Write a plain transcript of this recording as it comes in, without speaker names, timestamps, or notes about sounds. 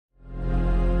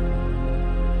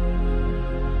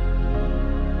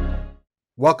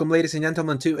Welcome, ladies and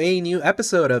gentlemen, to a new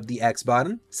episode of the X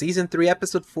Button, Season 3,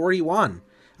 Episode 41.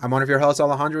 I'm one of your hosts,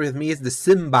 Alejandro. With me is the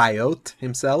symbiote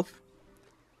himself.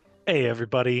 Hey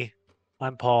everybody,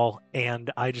 I'm Paul,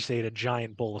 and I just ate a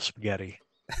giant bowl of spaghetti.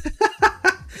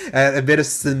 A bit of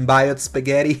symbiote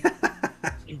spaghetti.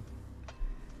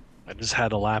 I just had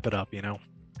to lap it up, you know?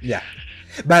 Yeah.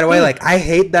 By the way, I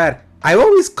hate that. I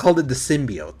always called it the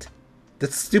symbiote.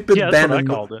 The stupid Yeah, that's Venom.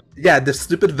 what I called it. Yeah, the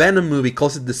stupid Venom movie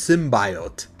calls it the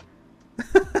symbiote.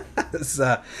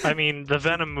 I mean, the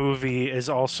Venom movie is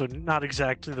also not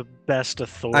exactly the best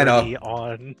authority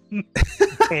on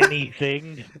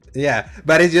anything. Yeah,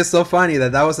 but it's just so funny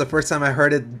that was the first time I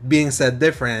heard it being said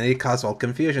different, and it caused all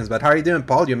confusions. But how are you doing,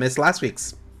 Paul? You missed last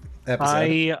week's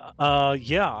episode.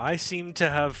 I seem to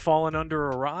have fallen under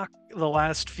a rock the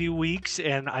last few weeks,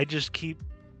 and I just keep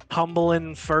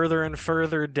tumbling further and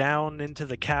further down into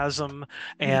the chasm,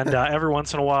 and every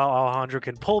once in a while Alejandro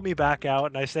can pull me back out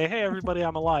and I say, hey everybody,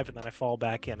 I'm alive, and then I fall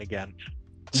back in again.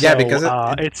 So, yeah, because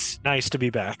it's nice to be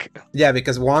back. Yeah,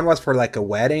 because one was for a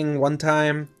wedding one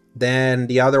time, then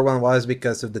the other one was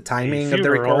because of the timing of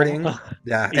the recording.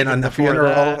 Yeah, and on the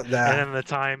funeral, and then the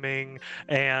timing,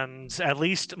 and at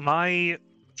least my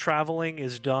traveling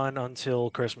is done until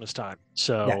Christmas time.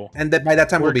 So yeah, and by that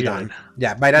time we'll be good. done.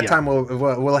 Yeah, by that time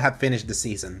we'll have finished the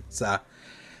season. So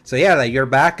yeah, you're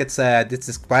back. It's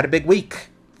quite a big week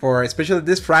for, especially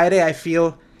this Friday. I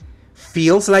feels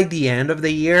like the end of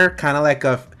the year, kind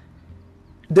of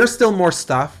there's still more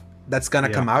stuff that's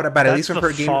gonna come out, but at least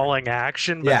for the falling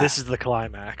action. But this is the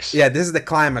climax. Yeah, this is the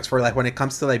climax for when it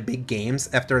comes to big games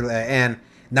and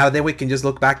now that we can just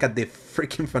look back at the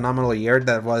freaking phenomenal year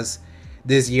that was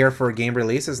this year for game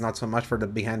releases, not so much for the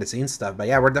behind the scenes stuff. But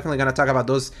yeah, we're definitely going to talk about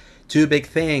those two big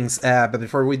things. But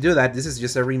before we do that, this is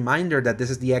just a reminder that this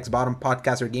is the X Bottom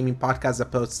podcast, or gaming podcast, that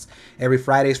posts every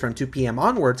Fridays from 2 p.m.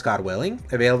 onwards, God willing,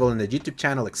 available in the YouTube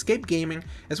channel Escape Gaming,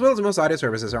 as well as most audio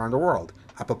services around the world,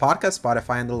 Apple Podcasts,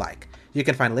 Spotify, and the like. You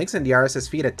can find links in the RSS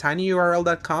feed at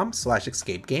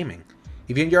tinyurl.com/escapegaming.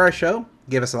 If you enjoy our show,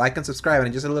 give us a like and subscribe.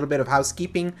 And just a little bit of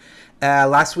housekeeping.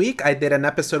 Last week, I did an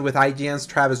episode with IGN's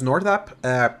Travis Northup.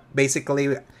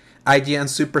 Basically,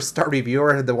 IGN's superstar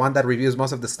reviewer, the one that reviews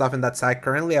most of the stuff in that site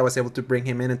currently. I was able to bring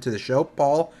him into the show.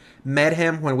 Paul met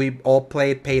him when we all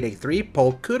played Payday 3.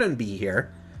 Paul couldn't be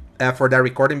here for that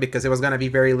recording because it was going to be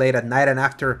very late at night. And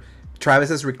after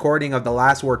Travis's recording of the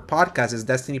Last Word podcast, his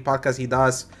Destiny podcast he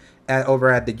does over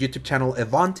at the YouTube channel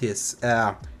Evantis,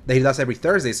 that he does every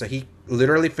Thursday. So he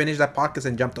literally finished that podcast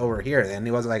and jumped over here, and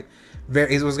it was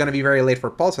it was going to be very late for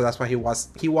Paul, so that's why he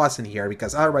wasn't here,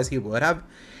 because otherwise he would have.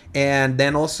 And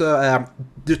then also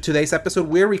today's episode,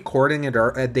 we're recording it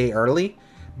a day early,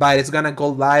 but it's going to go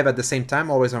live at the same time,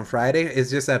 always on Friday.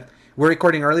 It's just that we're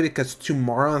recording early because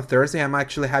tomorrow on Thursday I'm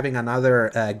actually having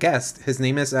another guest. His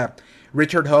name is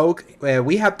Richard Hogue.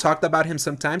 We have talked about him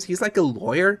sometimes. He's like a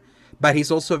lawyer, but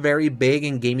he's also very big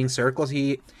in gaming circles.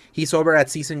 He's over at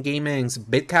Season Gaming's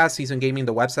Bitcast, Season Gaming,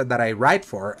 the website that I write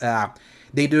for.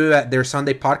 They do their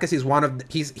Sunday podcast.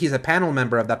 He's a panel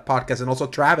member of that podcast, and also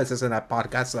Travis is in that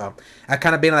podcast. So I've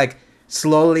kind of been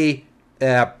slowly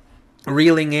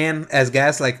reeling in as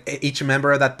guests, each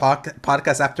member of that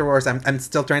podcast afterwards. I'm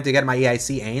still trying to get my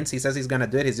EIC Ains. He says he's gonna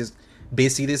do it. He's just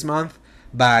busy this month.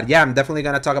 But yeah, I'm definitely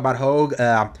gonna talk about Hogue.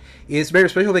 It's very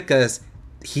special because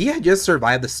he had just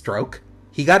survived a stroke.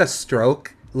 He got a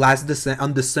stroke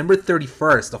on December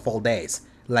 31st of all days.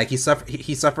 He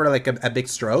suffered a big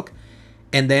stroke,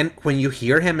 and then when you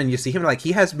hear him and you see him,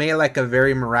 he has made a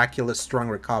very miraculous strong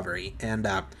recovery. And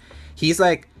he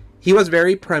was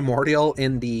very primordial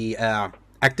in the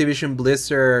Activision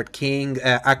Blizzard King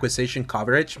acquisition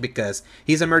coverage, because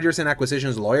he's a mergers and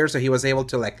acquisitions lawyer, so he was able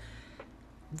to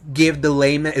give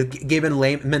in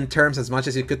layman terms as much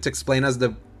as he could to explain us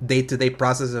the day-to-day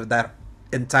process of that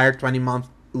entire 20-month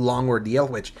long ordeal,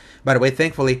 which, by the way,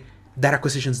 thankfully, that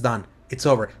acquisition's done. It's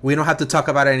over. We don't have to talk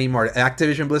about it anymore.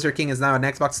 Activision Blizzard King is now an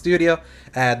Xbox studio.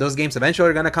 Those games eventually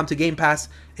are going to come to Game Pass,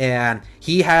 and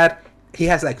he has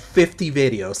 50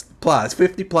 videos plus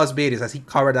 50 plus videos as he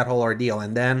covered that whole ordeal,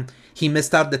 and then he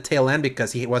missed out the tail end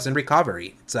because he was in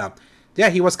recovery. So yeah,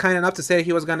 he was kind enough to say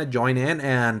he was going to join in,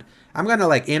 and I'm going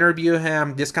to interview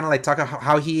him, just kind of talk about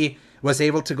how he was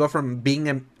able to go from being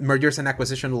a mergers and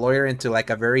acquisition lawyer into a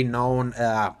very known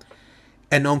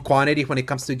quantity when it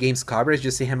comes to games coverage.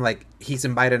 Just see him he's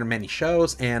invited to many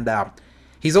shows, and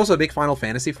he's also a big Final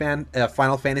Fantasy fan.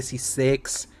 Final Fantasy VI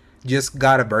just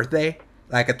got a birthday,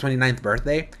 a 29th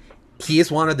birthday, he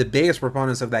is one of the biggest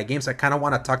proponents of that game. So I kind of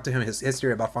want to talk to him his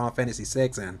history about Final Fantasy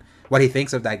VI and what he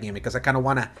thinks of that game, because I kind of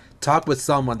want to talk with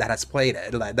someone that has played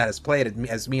it,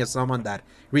 as me as someone that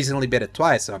recently beat it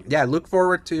twice. So yeah, look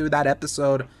forward to that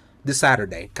episode this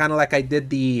Saturday. Kind of like I did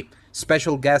the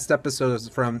special guest episodes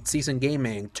from Season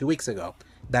Gaming 2 weeks ago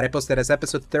that I posted as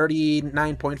episode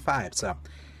 39.5. So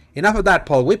enough of that,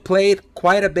 Paul. We played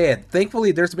quite a bit.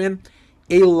 Thankfully, there's been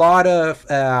a lot of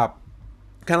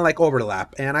kind of like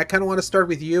overlap, and I kind of want to start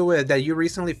with you that you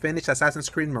recently finished Assassin's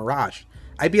Creed Mirage.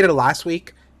 I beat it last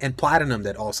week and platinumed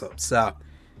it also, so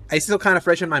I still kind of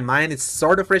fresh in my mind. It's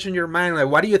sort of fresh in your mind. Like,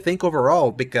 what do you think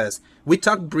overall? Because we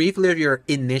talked briefly of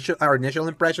our initial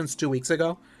impressions 2 weeks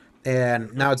ago,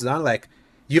 and now it's done. Like,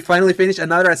 you finally finished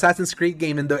another Assassin's Creed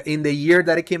game in the year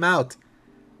that it came out.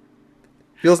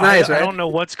 Feels nice, right? I don't know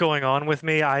what's going on with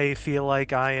me. I feel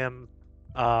like I am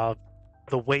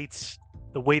the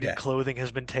weighted Yeah. clothing has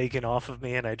been taken off of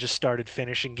me, and I just started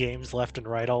finishing games left and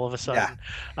right all of a sudden.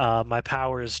 My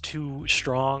power is too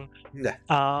strong. Yeah.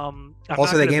 I'm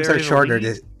Also, not the gonna games are bury the shorter.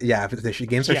 lead. The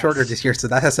games are shorter Yes. this year, so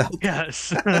that has helped.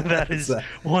 Yes, that is So,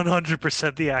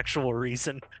 100% the actual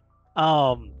reason.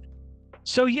 Um,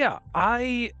 so yeah,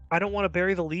 I don't want to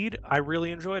bury the lead. I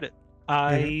really enjoyed it.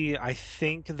 mhm. I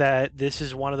think that this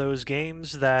is one of those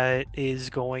games that is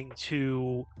going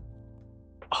to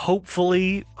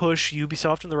hopefully push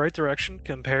Ubisoft in the right direction.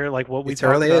 Compare like what we It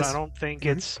talked really about. I is. don't think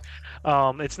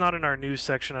Mhm. it's not in our news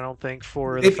section. I don't think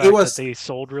for the It fact that was, they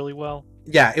sold really well.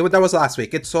 yeah. That was last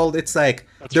week. It sold. It's like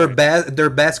That's right. their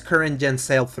best current gen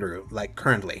sale through, like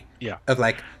currently, Yeah. of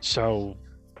like. So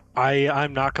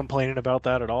I'm not complaining about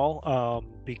that at all.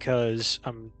 Because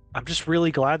I'm just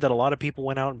really glad that a lot of people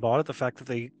went out and bought it. The fact that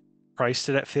they priced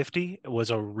it at 50 was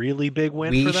a really big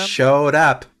win We for them. showed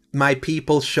up. My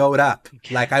people showed up.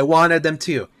 Like I wanted them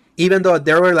to. Even though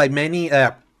there were like many.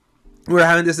 We were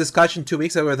having this discussion 2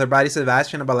 weeks ago with our buddy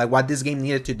Sebastian about like what this game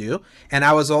needed to do, and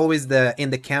I was always in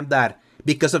the camp that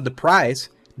because of the price,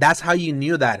 that's how you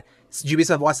knew that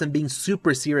Ubisoft wasn't being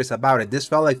super serious about it. This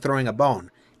felt like throwing a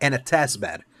bone and a test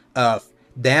bed of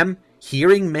them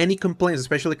hearing many complaints,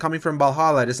 especially coming from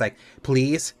Valhalla. It's like,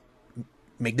 please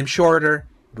make them shorter,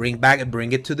 bring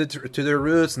it to the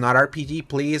roots, not RPG,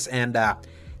 please. And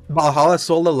Valhalla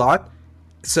sold a lot,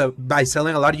 so by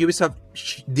selling a lot, Ubisoft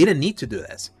didn't need to do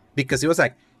this because it was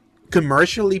like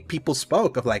commercially people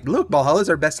spoke of like, look, Valhalla is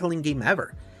our best-selling game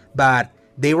ever, but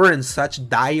they were in such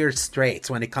dire straits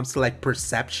when it comes to like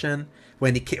perception,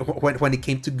 when it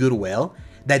came to goodwill,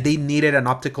 that they needed an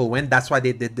optical win. That's why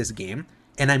they did this game,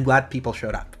 and I'm glad people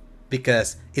showed up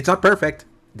because it's not perfect.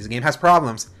 This game has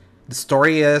problems. The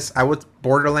story is, I would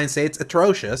borderline say it's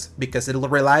atrocious because it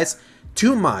relies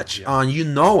too much on you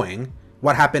knowing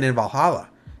what happened in Valhalla.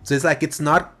 So it's like it's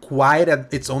not quite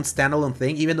its own standalone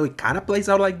thing, even though it kind of plays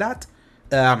out like that.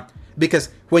 Because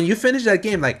when you finish that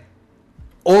game, like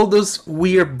all those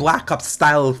weird Black Ops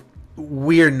style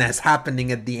weirdness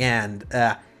happening at the end,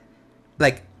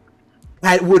 like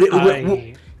I would.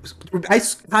 I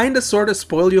kind of sort of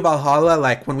spoiled you Valhalla,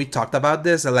 like when we talked about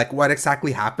this, like what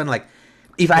exactly happened. Like,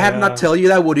 if I had not tell you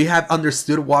that, would you have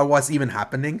understood what was even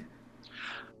happening?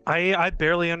 I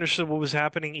barely understood what was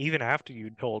happening even after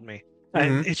you told me.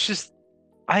 Mm-hmm. It's just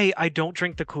I don't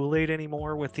drink the Kool-Aid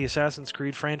anymore with the Assassin's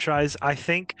Creed franchise. I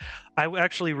think I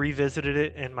actually revisited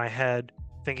it in my head,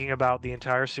 thinking about the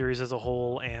entire series as a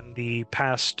whole and the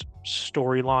past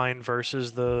storyline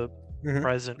versus the Mm-hmm.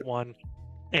 present one.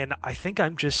 And I think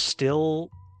I'm just still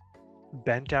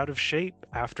bent out of shape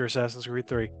after Assassin's Creed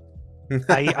 3.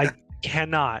 I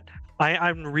cannot.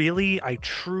 I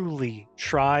truly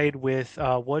tried with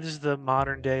what is the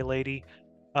modern day lady?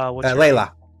 What's her name?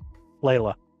 Layla.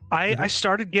 Layla. Mm-hmm. I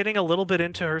started getting a little bit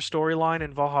into her storyline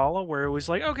in Valhalla, where it was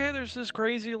like, okay, there's this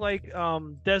crazy like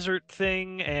desert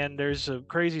thing, and there's a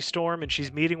crazy storm, and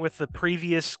she's meeting with the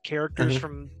previous characters Mm-hmm.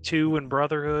 from 2 and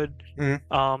Brotherhood.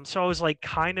 Mm-hmm. So I was like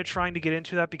kind of trying to get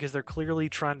into that because they're clearly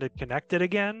trying to connect it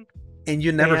again. And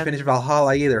you never finished And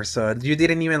Valhalla either, so you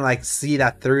didn't even like see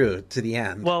that through to the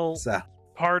end. well, So.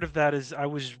 part of that is I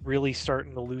was really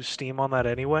starting to lose steam on that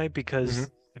anyway Mm-hmm. because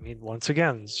I mean, once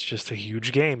again, it's just a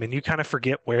huge game, and you kind of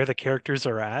forget where the characters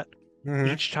are at Mm-hmm.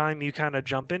 each time you kind of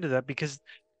jump into that because,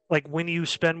 like, when you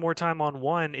spend more time on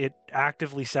one, it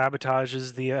actively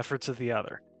sabotages the efforts of the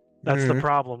other. That's the Mm-hmm.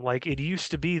 problem. Like, it used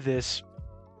to be this.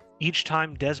 Each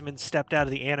time Desmond stepped out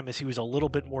of the Animus, he was a little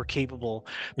bit more capable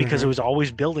because it Mm-hmm. was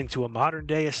always building to a modern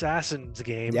day Assassin's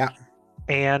game. Yeah.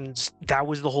 And that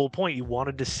was the whole point. You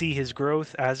wanted to see his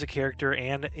growth as a character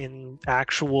and in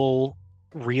actual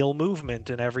real movement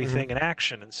and everything Mm-hmm. and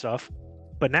action and stuff.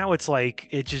 But now it's like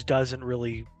it just doesn't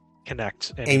really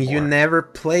connect And you anymore. never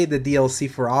played the DLC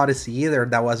for Odyssey either.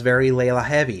 That was very Layla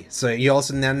heavy. So you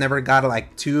also never got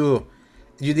like too.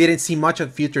 You didn't see much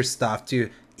of future stuff to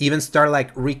even start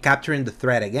like recapturing the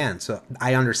thread again. So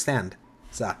I understand.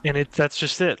 So And that's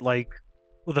just it. Like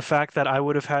the fact that I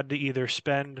would have had to either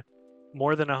spend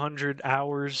more than 100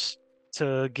 hours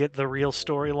to get the real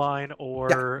storyline yeah,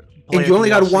 or and play a you only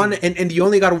got one, DLC. and you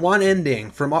only got one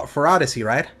ending for Odyssey,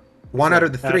 right? One out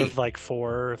of Right. the Out of three. like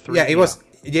four or Yeah, three. Yeah.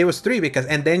 it was three because,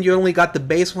 and then you only got the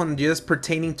base one just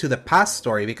pertaining to the past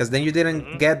story because then you didn't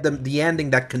Hmm. get the ending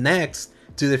that connects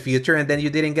to the future, and then you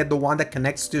didn't get the one that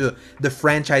connects to the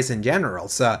franchise in general.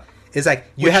 So it's like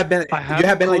Which I you have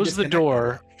haven't been like closed the disconnected.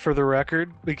 door for the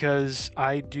record because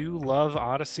I do love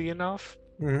Odyssey enough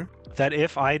Hmm. that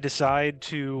if I decide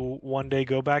to one day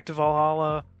go back to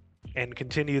Valhalla and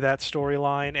continue that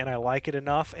storyline and I like it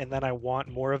enough and then I want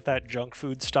more of that junk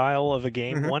food style of a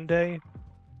game Hmm. one day,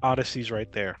 Odyssey's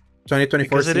right there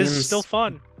 2024 because it is still seems,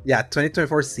 fun. yeah,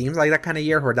 2024 seems like that kind of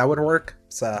year where that would work.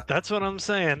 So That's what I'm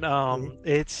saying.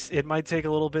 mhm. It might take a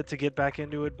little bit to get back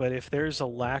into it, but if there's a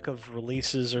lack of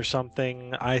releases or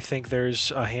something, I think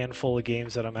there's a handful of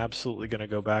games that I'm absolutely going to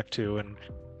go back to, and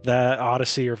that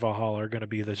Odyssey or Valhalla are going to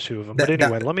be the two of them. But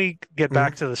anyway, That let me get mhm.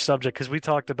 back to the subject because we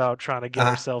talked about trying to get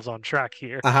Uh-huh. ourselves on track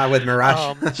here. Uh-huh, with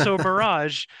Mirage. So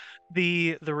Mirage,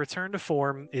 the return to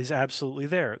form is absolutely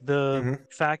there. The Hmm.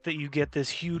 fact that you get this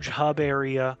huge hub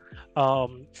area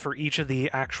for each of the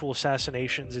actual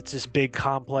assassinations, it's this big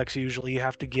complex. Usually, you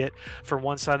have to get from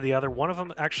one side to the other. One of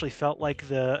them actually felt like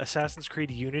the Assassin's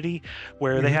Creed Unity,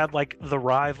 where they Hmm. had like the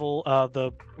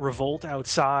revolt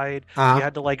outside. You Uh-huh.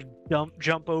 had to like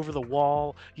jump over the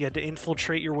wall. You had to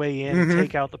infiltrate your way in and Hmm.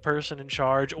 take out the person in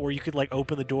charge, or you could like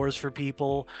open the doors for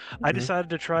people. I Hmm. decided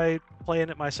to try playing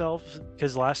it myself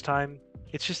because last time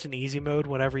it's just an easy mode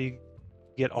whenever you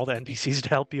get all the NPCs to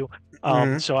help you.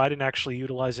 Hmm. So I didn't actually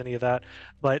utilize any of that.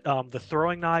 But the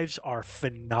throwing knives are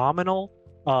phenomenal.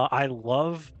 I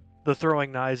love the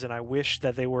throwing knives, and I wish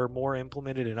that they were more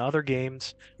implemented in other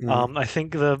games. Hmm. I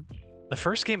think the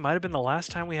first game might have been the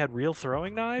last time we had real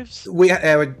throwing knives.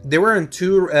 They were in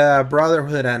two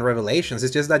Brotherhood and Revelations.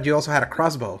 It's just that you also had a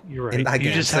crossbow You're in right. that You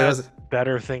game, just so it had was.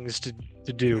 better things to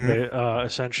do, Mhm. but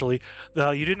essentially,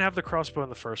 you didn't have the crossbow in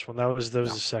the first one. That was No, the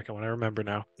second one. I remember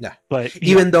now. yeah. But yeah,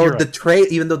 you're right.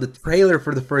 Even though the trailer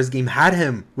for the first game had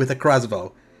him with a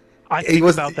crossbow, I it think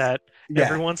was, about that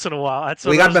every yeah. once in a while. That's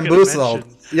We what I got was gonna bamboozled.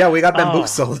 mention. Yeah, we got Oh,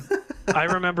 bamboozled. I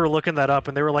remember looking that up,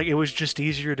 and they were like, it was just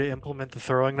easier to implement the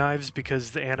throwing knives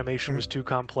because the animation was too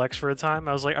complex for a time.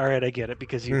 I was like, all right, I get it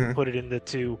because you can Mhm. put it into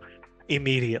two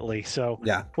immediately. So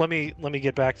Yeah. let me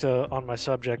get back to on my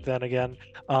subject then again.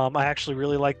 I actually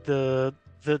really like the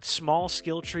small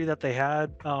skill tree that they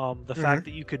had. The Hmm. fact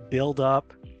that you could build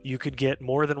up, you could get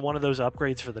more than one of those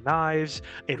upgrades for the knives.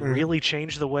 It Hmm. really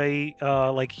changed the way,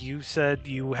 like you said,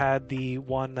 you had the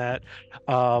one that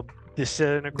uh,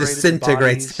 disintegrated the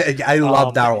Disintegrates. bodies. I love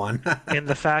Um, that one. and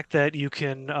the fact that you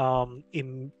can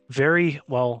in very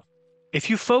well, if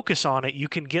you focus on it, you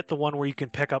can get the one where you can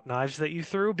pick up knives that you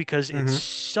threw because it Hmm.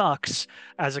 sucks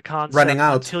as a Running concept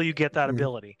out. until you get that Hmm.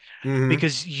 ability, Hmm.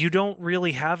 because you don't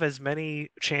really have as many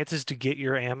chances to get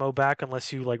your ammo back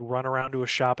unless you like run around to a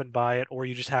shop and buy it, or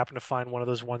you just happen to find one of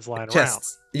those ones lying around.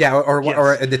 Chests. Yeah, or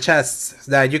Yes. the chests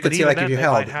that you But could see even like if then, you they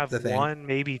might held have the thing. one,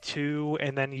 maybe two,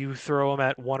 and then you throw them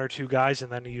at one or two guys,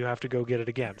 and then you have to go get it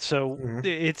again. So Hmm.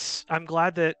 I'm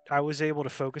glad that I was able to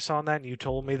focus on that, and you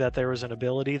told me that there was an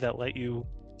ability that let you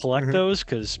collect Hmm. those,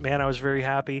 because man, I was very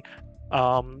happy.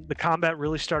 The combat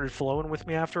really started flowing with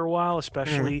me after a while, Hmm.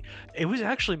 especially it was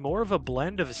actually more of a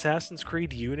blend of Assassin's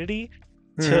Creed Unity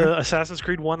Hmm. to Assassin's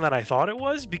Creed 1 that I thought it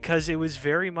was, because it was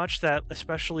very much that,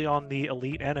 especially on the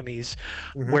elite enemies,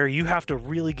 Hmm. where you have to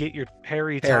really get your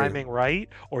parry Parry. timing right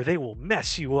or they will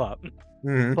mess you up.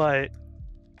 Hmm. But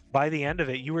by the end of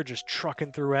it, you were just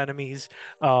trucking through enemies.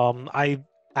 I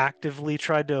actively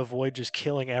tried to avoid just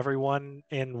killing everyone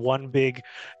in one big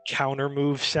counter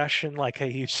move session like I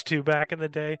used to back in the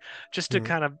day, just to Hmm.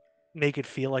 kind of make it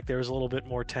feel like there was a little bit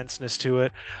more tenseness to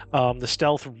it. The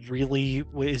stealth really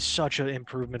is such an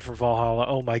improvement for Valhalla.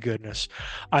 Oh my goodness.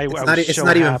 I was It's so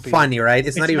not even happy. funny, right?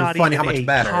 It's not It's even not funny how even much a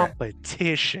better.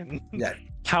 competition Yeah.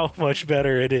 how much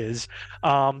better it is.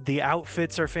 The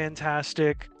outfits are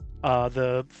fantastic.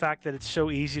 The fact that it's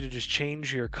so easy to just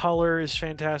change your color is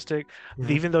fantastic. Hmm.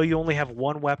 Even though you only have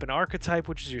one weapon archetype,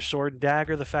 which is your sword and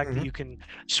dagger, the fact that Hmm. you can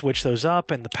switch those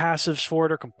up and the passives for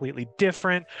it are completely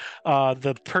different.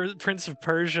 The Prince of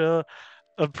Persia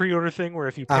a pre-order thing where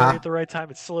if you parry Uh-huh. at the right time,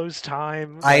 it slows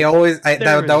time. I Like always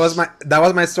there is that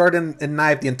was my sword and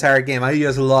knife the entire game. I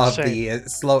just love same. the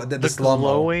the The slow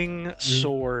mo. glowing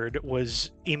sword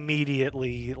was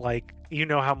immediately like, you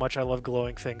know how much I love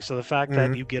glowing things. So the fact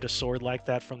that Mm-hmm. you get a sword like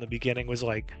that from the beginning was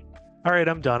like, all right,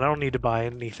 I'm done. I don't need to buy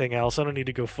anything else. I don't need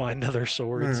to go find other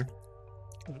swords.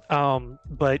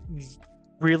 But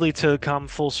really to come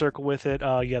full circle with it,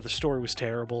 yeah, the story was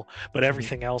terrible, but Mm-hmm.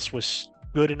 everything else was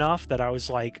good enough that I was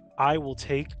like, I will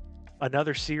take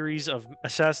another series of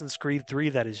Assassin's Creed 3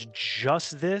 that is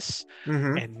just this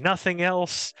Mm-hmm. and nothing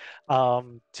else,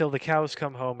 till the cows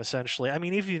come home, essentially. I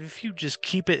mean, even if you just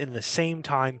keep it in the same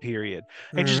time period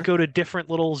and just Mm-hmm. go to different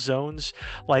little zones,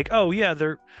 like, oh yeah,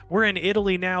 we're in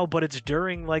Italy now, but it's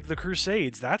during like the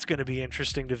Crusades. That's going to be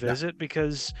interesting to Yeah. visit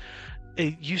because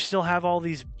you still have all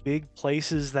these big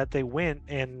places that they went,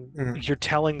 and Mm-hmm. you're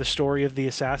telling the story of the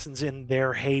assassins in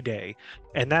their heyday,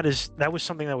 and that was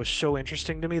something that was so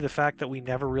interesting to me. The fact that we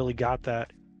never really got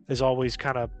that has always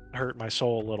kind of hurt my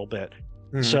soul a little bit.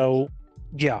 Mm-hmm. So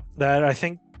yeah, that I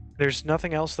think there's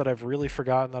nothing else that I've really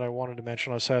forgotten that I wanted to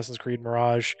mention on Assassin's Creed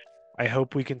Mirage. I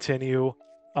hope we continue.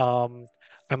 um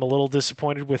I'm a little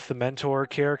disappointed with the mentor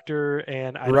character,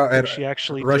 and I Ru- don't think uh, she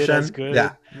actually did as Russian, yeah.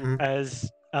 good Mm-hmm. as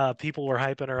people were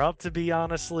hyping her up to be,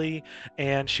 honestly,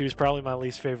 and she was probably my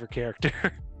least favorite character.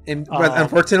 But um,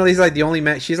 unfortunately, he's like the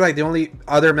only she's like the only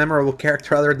other memorable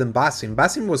character other than Basim.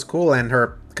 Basim was cool, and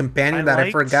her I companion that I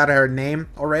forgot liked, her name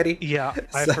already. yeah,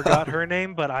 I So forgot her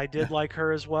name, but I did like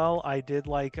her as well. I did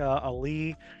like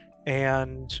Ali,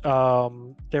 and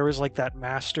there was like that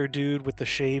master dude with the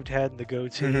shaved head and the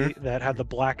goatee that had hmm the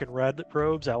black and red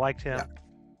robes. I liked yeah. him.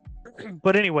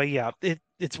 But anyway, yeah,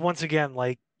 it's once again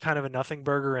like kind of a nothing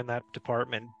burger in that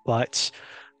department, but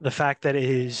the fact that it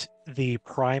is the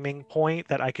priming point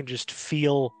that I can just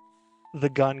feel the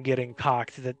gun getting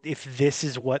cocked, that if this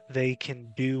is what they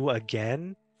can do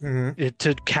again, hmm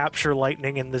to capture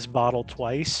lightning in this bottle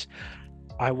twice,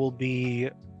 I will be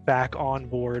back on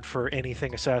board for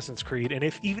anything Assassin's Creed. And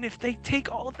if even if they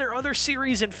take all of their other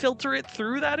series and filter it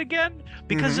through that again,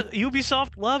 because hmm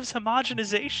Ubisoft loves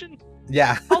homogenization,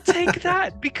 Yeah. I'll take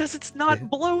that because it's not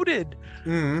bloated.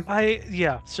 hmm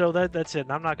Yeah, so that's it.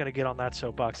 And I'm not going to get on that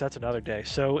soapbox. That's another day.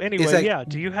 So It's anyway, like yeah,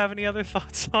 do you have any other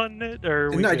thoughts on it, or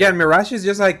are we no, yeah, good? Mirage is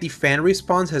just like the fan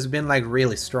response has been like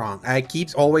really strong. I keep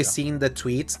always Yeah. seeing the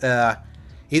tweets.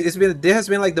 It's been this has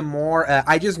been like the more.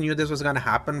 I just knew this was gonna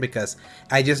happen because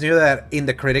I just knew that in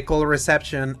the critical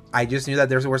reception, I just knew that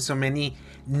there were so many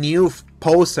new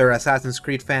poser Assassin's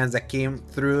Creed fans that came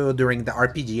through during the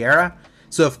RPG era.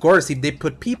 So of course, if they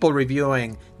put people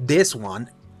reviewing this one,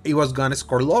 it was gonna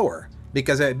score lower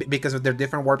because of their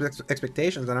different warped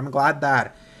expectations. And I'm glad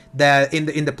that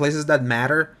in the places that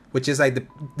matter, which is like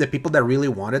the people that really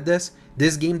wanted this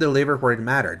game delivered where it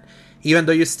mattered. Even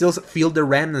though you still feel the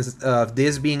remnants of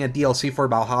this being a DLC for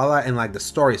Valhalla and like the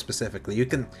story specifically, you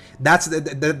can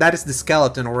that is the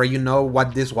skeleton where you know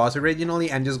what this was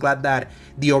originally. I'm just glad that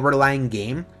the overlying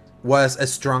game was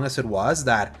as strong as it was,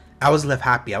 that I was left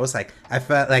happy. I was like, I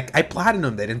felt like I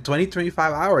platinumed it in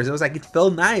 25 hours. It was like, it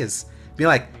felt nice. Being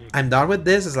like, Mm. I'm done with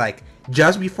this. It's like,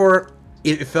 just before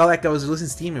it felt like I was losing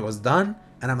steam, it was done.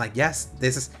 And I'm like, yes,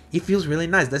 it feels really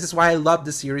nice. This is why I loved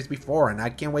the series before. And I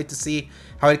can't wait to see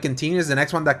how it continues. The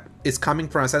next one that is coming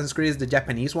from Assassin's Creed is the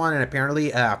Japanese one. And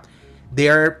apparently,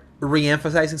 they're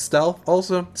re-emphasizing stealth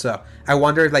also. So I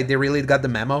wonder if like they really got the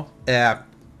memo.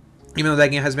 Even though that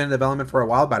game has been in development for a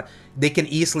while, but they can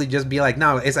easily just be like,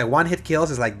 no, it's like one hit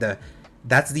kills is like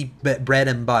that's the bread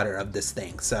and butter of this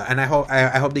thing. So, and I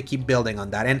hope they keep building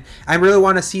on that. And I really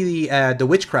want to see the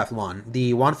witchcraft one,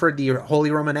 the one for the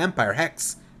Holy Roman Empire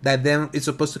Hex, that then is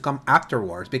supposed to come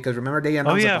afterwards, because remember they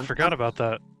Oh announced a yeah, I bunch of forgot them. about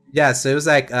that. Yeah, so it was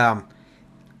like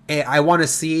I want to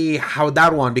see how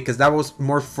that one, because that was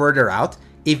more further out,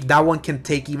 if that one can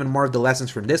take even more of the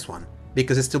lessons from this one,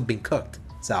 because it's still being cooked.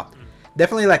 So Mm.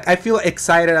 definitely, like, I feel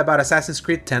excited about Assassin's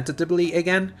Creed tentatively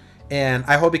again, and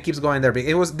I hope it keeps going there.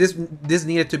 It was this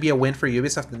needed to be a win for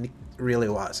Ubisoft, and it really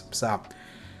was. So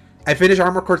I finished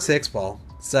Armored Core 6, Paul.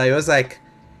 So it was like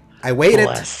I waited.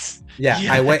 Bless. Yeah,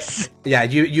 I wait. Yes. Yeah,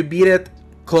 you beat it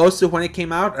close to when it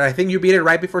came out. I think you beat it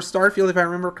right before Starfield, if I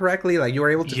remember correctly. Like you were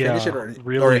able to finish it, Yeah, or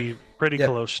really pretty yeah,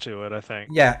 close to it, I think.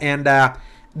 yeah, and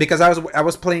because I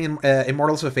was playing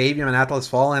Immortals of Avium and Atlas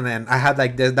Fallen, and I had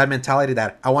like that mentality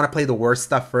that I want to play the worst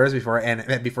stuff first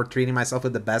before treating myself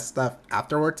with the best stuff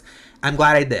afterwards. I'm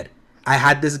glad I did. I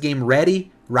had this game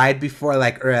ready right before,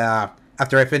 like,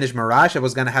 after I finished Mirage. I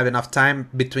was gonna have enough time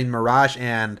between Mirage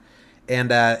and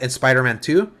Spider-Man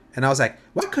 2, and I was like,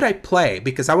 what could I play?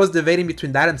 Because I was debating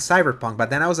between that and Cyberpunk, but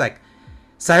then I was like,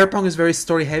 Cyberpunk is very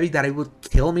story heavy that it would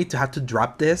kill me to have to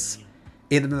drop this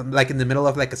in the middle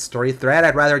of like a story thread.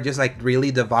 I'd rather just like really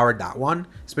devour that one,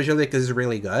 especially because it's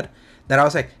really good. That I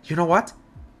was like, you know what?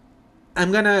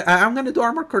 I'm gonna do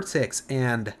Armored Core 6,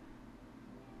 and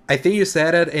I think you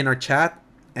said it in our chat,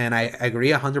 and I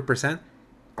agree 100%.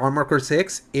 Armored Core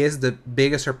 6 is the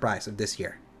biggest surprise of this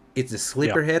year. It's the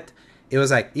sleeper hit. It was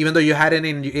like, even though you had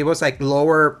it was like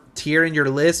lower tier in your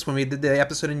list when we did the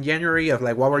episode in January of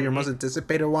like what were your most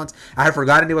anticipated ones. I had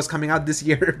forgotten it was coming out this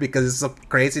year because it's so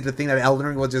crazy to think that Elden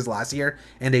Ring was just last year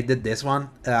and they did this one.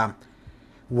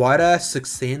 What a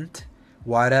succinct,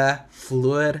 what a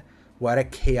fluid, what a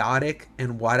chaotic,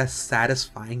 and what a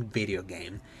satisfying video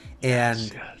game.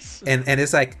 And and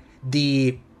it's like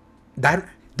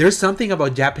there's something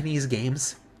about Japanese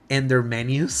games and their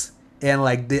menus and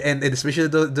like and especially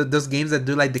those games that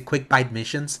do like the quick bite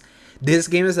missions. This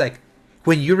game is like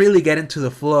when you really get into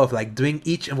the flow of like doing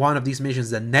each one of these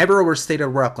missions that never overstay their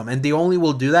welcome, and they only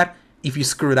will do that if you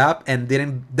screwed up and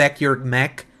didn't deck your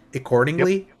mech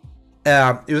accordingly.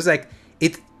 It was like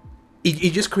it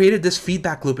just created this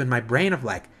feedback loop in my brain of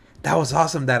like, that was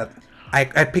awesome that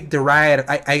I picked the right,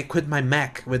 I equipped my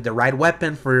mech with the right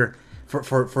weapon for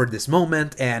this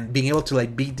moment, and being able to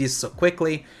like beat this so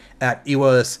quickly. It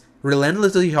was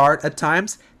relentlessly hard at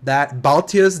times. That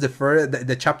Baltius,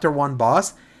 the chapter 1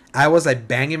 boss, I was like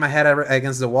banging my head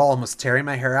against the wall, almost tearing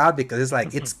my hair out, because it's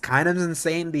like it's kind of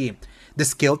insane the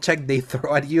skill check they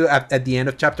throw at you at the end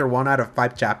of chapter 1 out of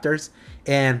 5 chapters.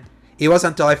 And it was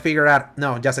until I figured out,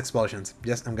 no, just explosions.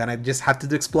 I'm gonna just have to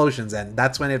do explosions, and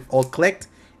that's when it all clicked.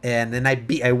 And then I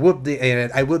whooped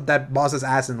that boss's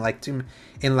ass in like 2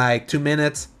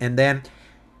 minutes, and then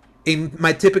in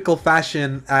my typical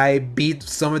fashion, I beat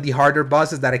some of the harder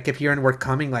bosses that I kept hearing were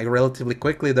coming like relatively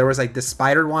quickly. There was like the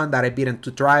spider one that I beat in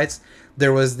 2 tries.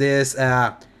 There was this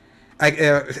the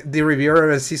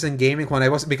reviewer of Season Gaming,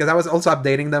 because I was also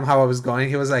updating them how I was going.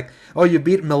 He was like, "Oh, you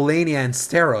beat Melania in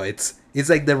steroids." It's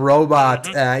like the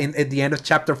robot at the end of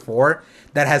chapter 4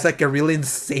 that has like a really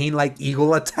insane like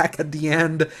eagle attack at the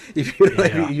end. If you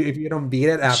if you don't beat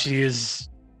it, she is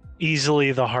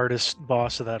easily the hardest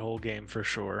boss of that whole game for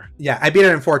sure. Yeah, I beat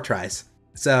it in 4 tries.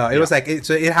 So it was like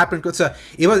it happened good. So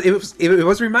it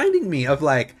was reminding me of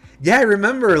like, yeah, I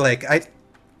remember like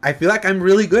I feel like I'm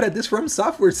really good at this From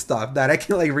Software stuff that I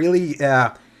can like really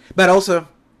but also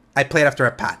I played after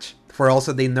a patch. For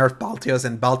also they nerfed Baltios,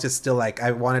 and Baltios still like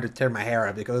I wanted to tear my hair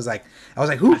up because like I was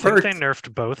like, who hurt? I think they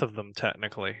nerfed both of them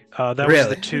technically. That was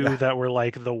the 2 that were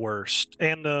like the worst,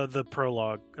 and the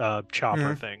prologue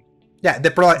chopper thing. Yeah,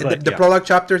 the prologue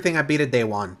chapter thing I beat it day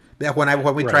 1.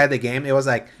 When we tried the game, it was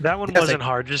like that one wasn't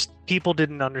hard. Just people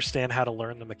didn't understand how to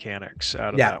learn the mechanics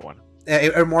out of that one.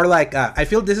 Or more like I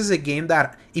feel this is a game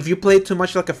that if you play too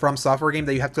much like a From Software game,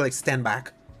 that you have to like stand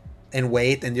back and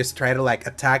wait and just try to like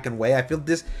attack and wait. I feel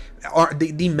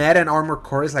the meta and Armored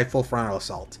Core is like full frontal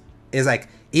assault. It's like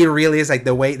it really is like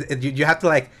the way you have to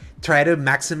like try to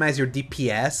maximize your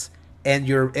DPS and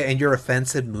your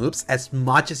offensive moves as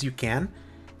much as you can,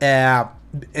 and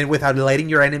without letting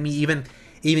your enemy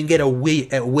even get a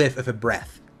whiff of a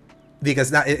breath,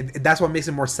 because that's what makes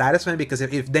it more satisfying. Because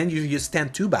if then you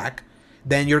stand 2 back,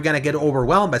 then you're gonna get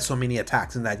overwhelmed by so many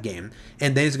attacks in that game,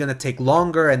 and then it's gonna take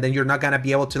longer, and then you're not gonna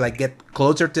be able to like get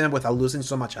closer to them without losing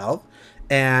so much health.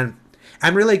 And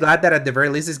I'm really glad that at the very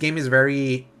least this game is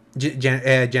very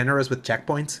generous with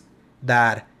checkpoints.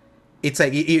 That it's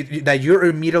like that you're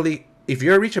immediately, if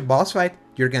you reach a boss fight,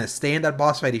 you're gonna stay in that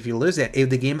boss fight. If you lose it, if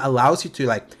the game allows you to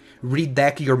like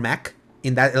redeck your mech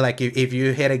in that, like if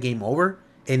you hit a game over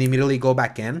and immediately go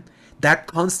back in, that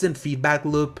constant feedback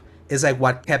loop is like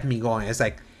what kept me going. It's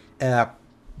like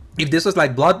if this was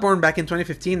like Bloodborne back in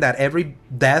 2015, that every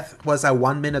death was a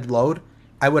 1 minute load,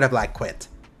 I would have like quit,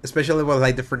 especially with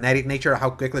like the frenetic nature of how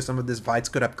quickly some of these fights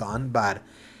could have gone. But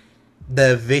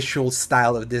the visual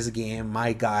style of this game,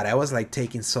 my god, I was like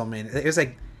taking so many. It was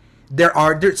like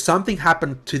there's something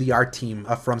happened to the art team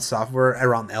of From Software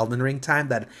around Elden Ring time,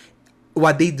 that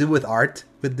what they do with art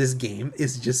with this game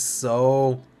is just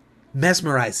so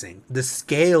mesmerizing. The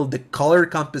scale, the color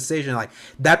composition, like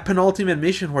that penultimate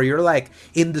mission where you're like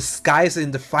in the skies,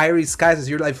 in the fiery skies, as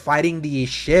you're like fighting the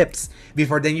ships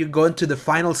before then you go into the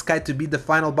final sky to beat the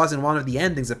final boss in one of the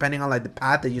endings, depending on like the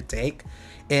path that you take.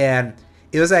 And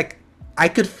it was like I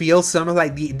could feel some of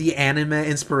like the anime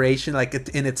inspiration like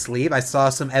in its sleeve. I saw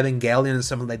some Evangelion and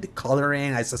some of like the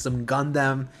coloring. I saw some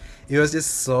Gundam. It was just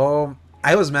so,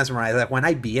 I was mesmerized. Like when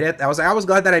I beat it, I was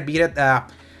glad that I beat it.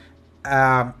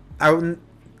 I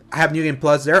have New Game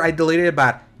Plus there. I deleted it,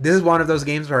 but this is one of those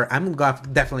games where I'm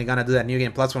definitely gonna do that New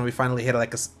Game Plus when we finally hit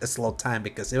like a slow time,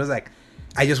 because it was like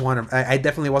I just want to. I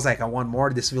definitely was like, I want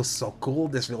more. This feels so cool.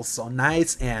 This feels so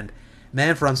nice. And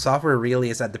man, From Software really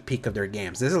is at the peak of their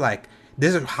games. This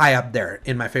is high up there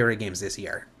in my favorite games this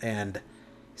year, and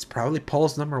it's probably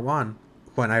Paul's number one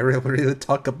when I really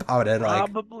talk about it.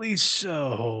 Like, Probably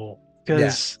so.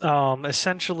 yeah, Because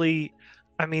essentially,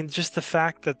 I mean, just the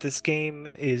fact that this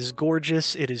game is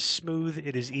gorgeous, it is smooth,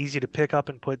 it is easy to pick up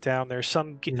and put down. There's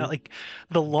mm-hmm, like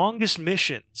the longest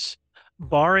missions,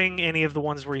 barring any of the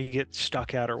ones where you get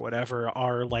stuck at or whatever,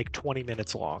 are like 20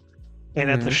 minutes long. And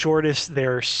at the mm-hmm, shortest,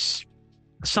 there's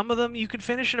some of them you could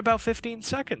finish in about 15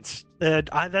 seconds.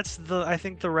 That's I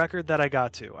think the record that I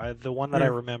got to, the one that I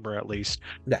mm-hmm, remember at least.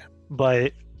 yeah.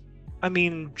 But I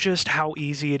mean, just how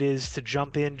easy it is to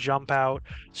jump in, jump out,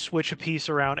 switch a piece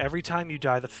around every time you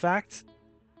die. The fact,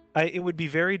 it would be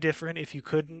very different if you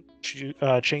couldn't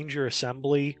change your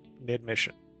assembly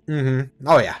mid-mission. Mm-hmm.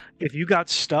 Oh yeah. If you got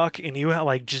stuck and you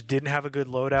like just didn't have a good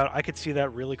loadout, I could see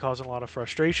that really causing a lot of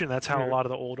frustration. That's how a Mm-hmm. lot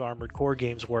of the old Armored Core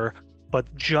games were.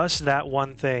 But just that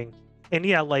one thing, and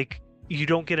yeah, like you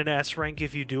don't get an S rank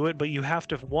if you do it, but you have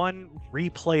to one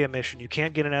replay a mission. You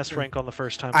can't get an S rank on the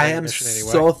first time I playing a am mission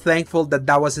anyway. so thankful that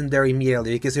that wasn't there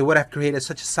immediately because it would have created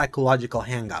such a psychological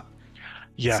hang up.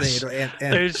 So, Yes.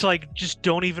 and It's like just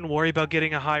don't even worry about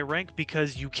getting a high rank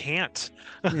because you can't.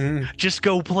 mhm, Just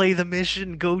go play the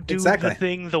mission, go do the exactly.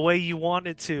 thing the way you want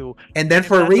it to. And then And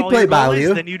if for that's all your replay goal is,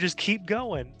 value, then you just keep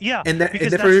going. Yeah, and because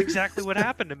then that's for exactly what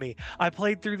happened to me. I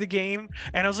played through the game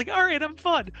and I was like, all right, I'm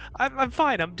fun. I'm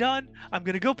fine. I'm done. I'm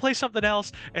gonna go play something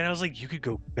else. And I was like, you could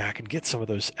go back and get some of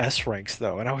those S ranks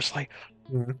though. And I was like,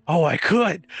 Mhm, oh, I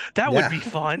could. That would yeah. be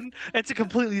fun. It's a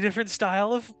completely different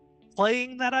style of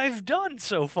playing that I've done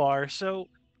so far. So,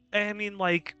 I mean,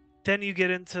 like, then you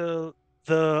get into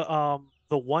the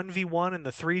 1v1 and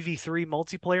the 3v3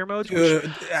 multiplayer modes, which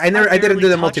I I didn't barely do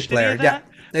the touched any of multiplayer. Yeah, that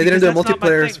I didn't because do the that's not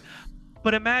my multiplayers. thing.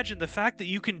 But imagine the fact that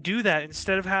you can do that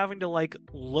instead of having to like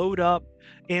load up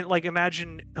and like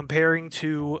imagine comparing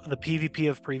to the PvP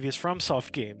of previous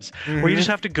FromSoft games where you just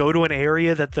Hmm. have to go to an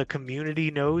area that the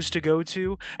community knows to go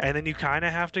to and then you kind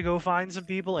of have to go find some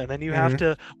people and then you have Hmm.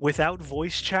 to without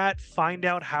voice chat find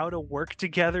out how to work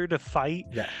together to fight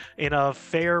Yeah. in a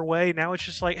fair way. Now it's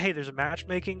just like, hey, there's a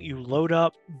matchmaking, you load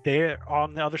up there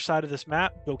on the other side of this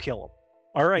map, go kill them.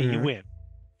 All right, you Hmm. win.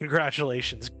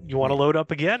 Congratulations. You want to Yeah. load up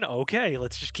again? Okay,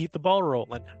 let's just keep the ball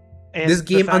rolling. This And the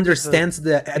game fact that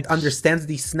it's understands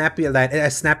the snappy that a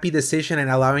snappy decision and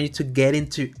allowing you to get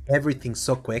into everything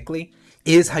so quickly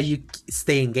is how you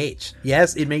stay engaged.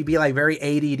 Yes, it may be like very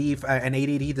ADD an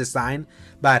ADD design,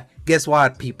 but guess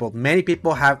what, people? Many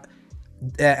people have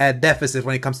a deficit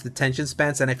when it comes to attention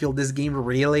spans, and I feel this game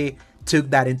really took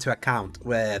that into account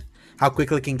with how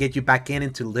quickly it can get you back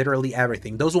into literally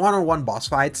everything. Those one-on-one boss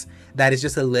fights, that is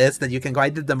just a list that you can go. I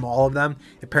did them all of them.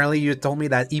 Apparently, you told me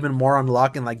that even more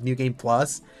unlock in like New Game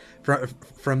Plus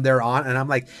from there on, and I'm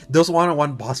like, those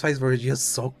one-on-one boss fights were just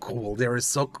so cool. They were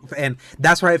so, and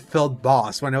that's where I felt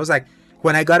boss when I was like,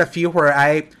 when I got a few where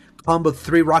I comboed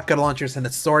 3 rocket launchers and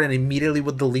a sword and immediately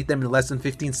would delete them in less than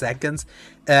 15 seconds.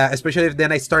 Especially if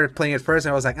then I started playing it first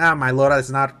and I was like, my loadout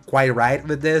is not quite right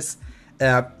with this.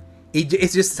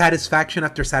 It's just satisfaction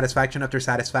after satisfaction after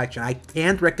satisfaction. I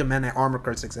can't recommend Armored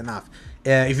Core 6 enough.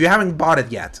 If you haven't bought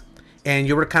it yet and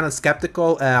you were kind of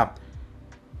skeptical,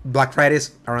 Black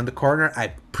Friday's around the corner.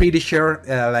 I'm pretty sure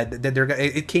that they're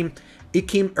it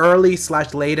came early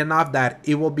 / late enough that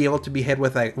it will be able to be hit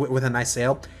with a nice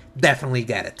sale. Definitely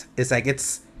get it. It's like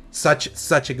it's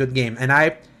such a good game, and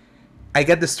I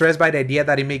get distressed by the idea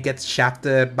that it may get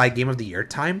shafted by Game of the Year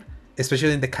time,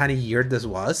 especially in the kind of year this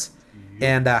was.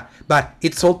 yep. And but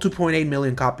it sold 2.8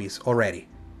 million copies already,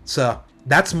 so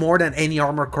that's more than any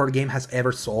Armored Core game has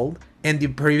ever sold. And the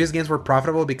previous games were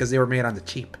profitable because they were made on the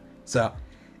cheap. So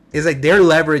it's like they're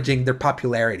leveraging their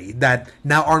popularity that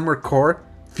now Armored Core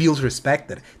feels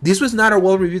respected. This was not a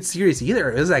well-reviewed series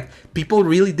either. It was like people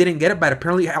really didn't get it, but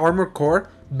apparently Armored Core,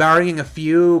 barring a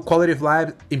few quality of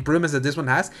life improvements that this one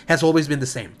has always been the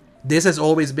same. This has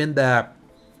always been the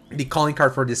calling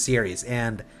card for this series,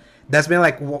 and that's been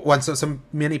like when so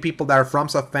many people that are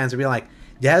FromSoft fans will be like,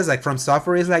 yes, like From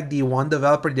Software is like the one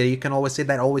developer that you can always say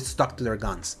that always stuck to their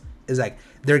guns. It's like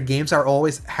their games are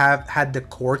always have had the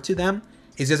core to them.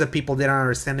 It's just that people didn't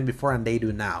understand it before and they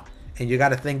do now. And you got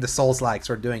to thank the Souls likes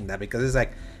for doing that, because it's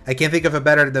like I can't think of a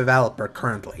better developer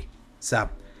currently. So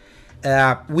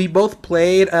we both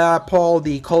played Paul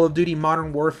the Call of Duty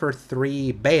Modern Warfare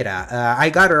 3 beta. I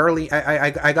got early.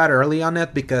 I got early on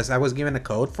it because I was given a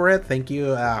code for it. Thank you,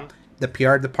 Mhm. the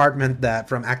PR department that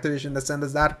from Activision that sent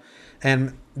us that.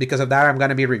 And because of that, I'm going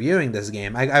to be reviewing this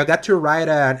game. I got to write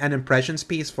an impressions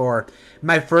piece for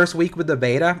my first week with the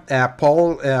beta.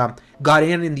 Paul got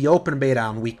in the open beta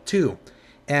on week 2,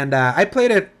 and I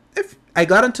played it. I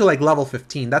got into like level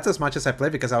 15. That's as much as I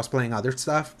played because I was playing other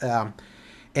stuff.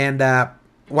 And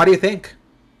what do you think?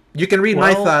 You can read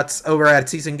my thoughts over at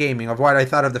Season Gaming of what I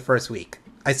thought of the first week.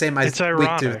 I say my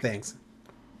week 2 things.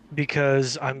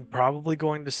 Because I'm probably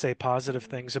going to say positive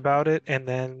things about it, and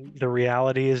then the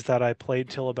reality is that I played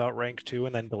till about rank 2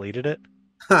 and then deleted it.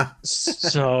 Huh.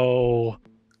 So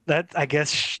that, I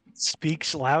guess,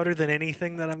 speaks louder than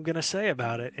anything that I'm going to say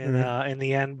about it in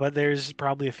the end, but there's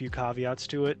probably a few caveats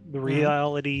to it. The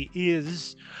reality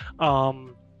is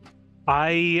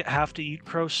I have to eat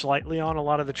crow slightly on a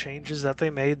lot of the changes that they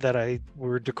made that I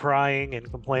were decrying and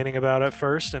complaining about at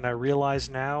first, and I realize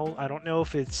now, I don't know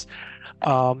if it's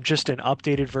just an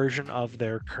updated version of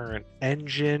their current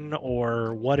engine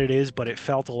or what it is, but it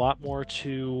felt a lot more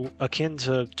akin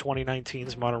to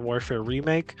 2019's Modern Warfare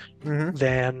remake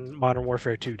than Modern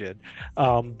Warfare 2 did.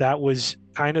 That was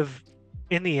kind of,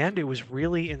 in the end, it was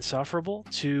really insufferable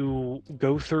to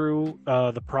go through.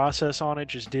 The process on it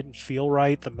just didn't feel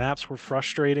right. The maps were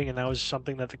frustrating, and that was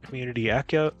something that the community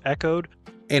echoed.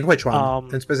 In which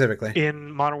one, specifically?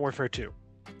 In Modern Warfare 2.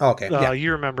 Oh, okay. Yeah.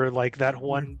 You remember like that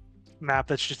one map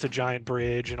that's just a giant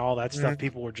bridge and all that stuff.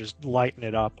 People were just lighting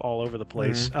it up all over the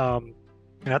place. And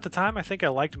at the time, I think I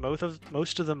liked most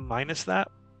of them minus that.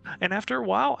 And after a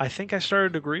while, I think I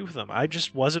started to agree with them. I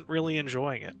just wasn't really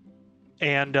enjoying it.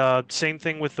 And same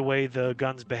thing with the way the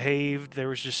guns behaved. There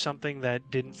was just something that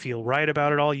didn't feel right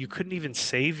about it all. You couldn't even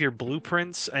save your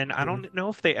blueprints, and I don't know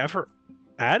if they ever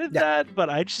added that, but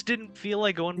I just didn't feel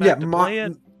like going back to play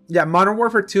it. Yeah, Modern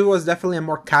Warfare 2 was definitely a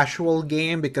more casual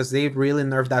game because they really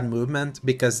nerfed that movement,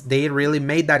 because they really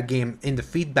made that game in the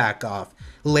feedback of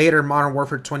later Modern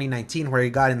Warfare 2019, where it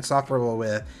got insufferable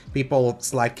with people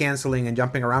like canceling and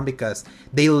jumping around, because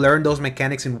they learned those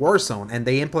mechanics in Warzone and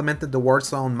they implemented the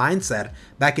Warzone mindset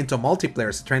back into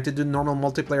multiplayer. So trying to do normal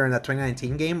multiplayer in that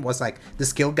 2019 game was like, the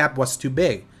skill gap was too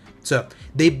big. So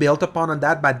they built upon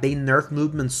that, but they nerfed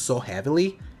movements so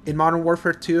heavily in Modern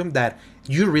Warfare 2 that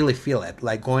you really feel it,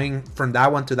 like going from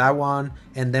that one to that one,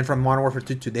 and then from Modern Warfare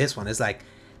 2 to this one. It's like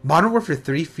Modern Warfare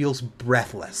 3 feels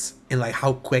breathless in like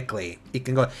how quickly it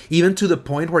can go, even to the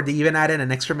point where they even added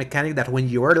an extra mechanic that when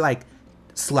you're like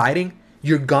sliding,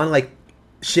 your gun like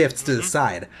shifts to the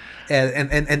side,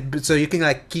 and so you can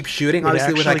like keep shooting,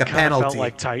 obviously with like a penalty. Felt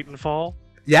like Titanfall.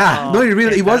 Yeah, no,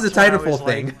 it was the Titanfall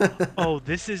thing. Like, oh,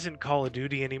 this isn't Call of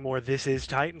Duty anymore. This is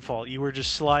Titanfall. You were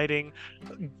just sliding,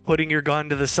 putting your gun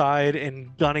to the side,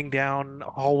 and gunning down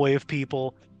a hallway of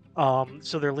people.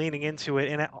 So they're leaning into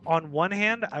it. And on one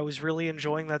hand, I was really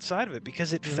enjoying that side of it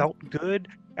because it felt good.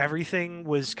 Everything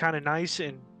was kind of nice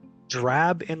and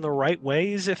drab in the right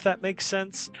ways, if that makes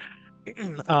sense.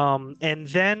 And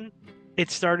then it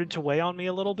started to weigh on me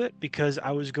a little bit because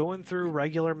I was going through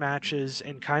regular matches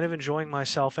and kind of enjoying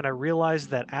myself, and I realized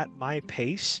that at my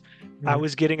pace, I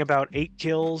was getting about 8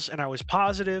 kills, and I was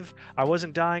positive. I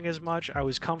wasn't dying as much. I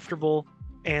was comfortable,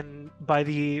 and by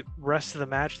the rest of the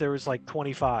match, there was like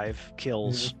 25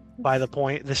 kills by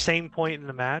the same point in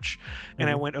the match, and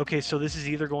I went, okay, so this is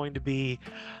either going to be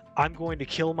I'm going to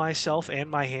kill myself and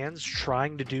my hands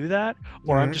trying to do that,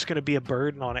 or I'm just going to be a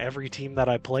burden on every team that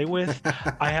I play with.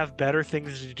 I have better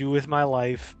things to do with my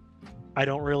life. I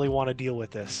don't really want to deal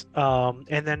with this.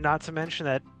 And then not to mention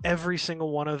that every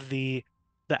single one of the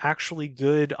actually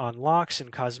good unlocks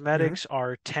and cosmetics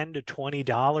are $10 to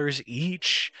 $20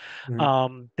 each.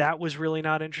 That was really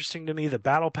not interesting to me. The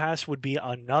battle pass would be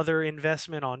another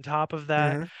investment on top of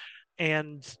that.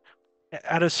 And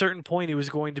at a certain point, it was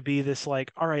going to be this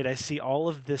like, all right, I see all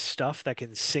of this stuff that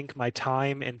can sink my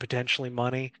time and potentially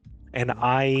money, and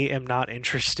I am not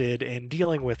interested in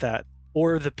dealing with that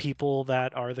or the people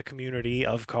that are the community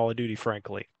of Call of Duty,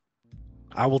 frankly.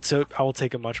 I will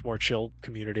take a much more chill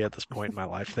community at this point in my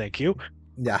life. Thank you.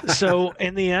 Yeah. So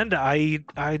in the end,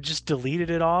 I just deleted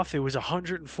it off. It was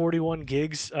 141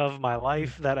 gigs of my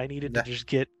life that I needed to just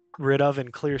get rid of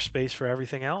and clear space for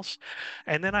everything else.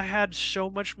 And then I had so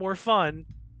much more fun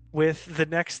with the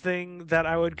next thing that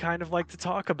I would kind of like to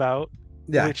talk about,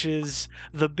 which is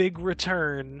the big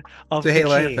return of to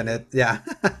Halo King, Infinite. Yeah.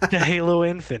 to Halo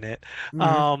Infinite.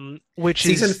 Which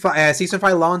season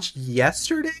 5 launched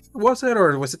yesterday, was it,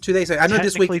 or was it 2 days ago? I know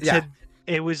this week.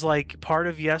 It was like part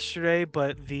of yesterday,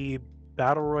 but the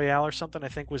Battle Royale or something I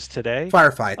think was today.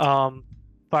 Firefight.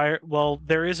 Well,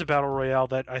 there is a Battle Royale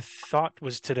that I thought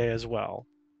was today as well.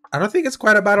 I don't think it's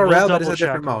quite a Battle Royale, but it's a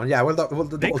different mode. Yeah, we'll double check on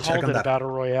that. They called it a Battle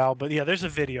Royale, but yeah, there's a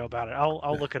video about it.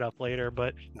 I'll look it up later,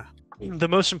 but the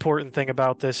most important thing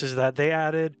about this is that they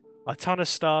added a ton of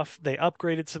stuff. They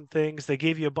upgraded some things. They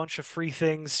gave you a bunch of free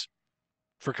things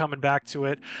for coming back to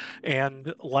it.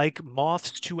 And like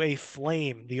moths to a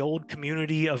flame, the old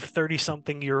community of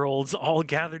 30-something-year-olds all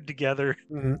gathered together,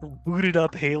 Mhm. booted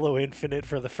up Halo Infinite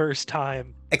for the first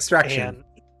time. Extraction.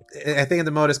 And I think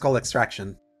the mode is called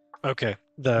Extraction. okay,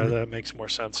 Mhm. that makes more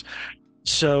sense.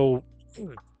 So,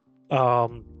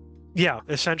 um, yeah,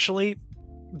 essentially,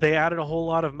 they added a whole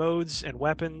lot of modes and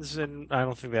weapons, and I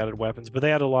don't think they added weapons, but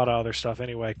they added a lot of other stuff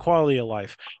anyway. Quality of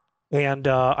life. And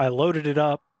I loaded it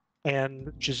up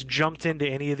and just jumped into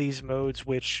any of these modes,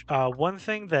 which one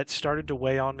thing that started to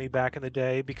weigh on me back in the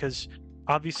day, because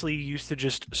obviously you used to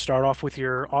just start off with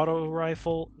your auto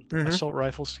rifle, Mhm. assault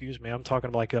rifle, excuse me, I'm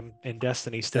talking like I'm in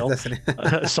Destiny That's still, Destiny.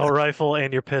 assault rifle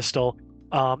and your pistol,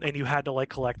 and you had to like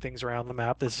collect things around the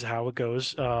map. This is how it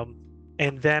goes.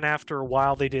 And then after a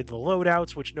while, they did the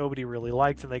loadouts, which nobody really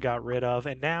liked, and they got rid of.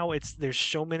 And now there's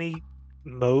so many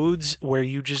modes where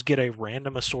you just get a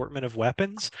random assortment of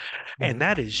weapons, and Mhm.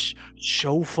 that is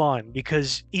so fun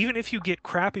because even if you get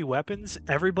crappy weapons,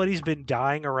 everybody's been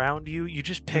dying around you. You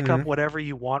just pick up Mhm. whatever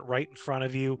you want right in front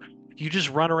of you. You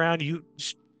just run around.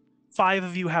 Five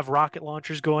of you have rocket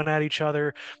launchers going at each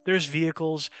other. There's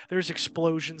vehicles. There's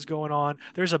explosions going on.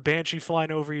 There's a banshee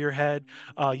flying over your head.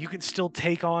 You can still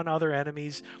take on other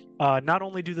enemies. Not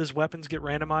only do those weapons get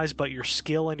randomized, but your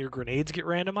skill and your grenades get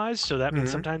randomized. So that means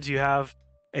Mhm. sometimes you have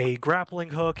a grappling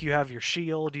hook, you have your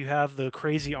shield, you have the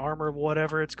crazy armor,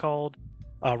 whatever it's called,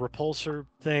 repulsor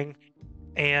thing,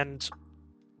 and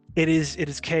it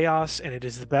is chaos, and it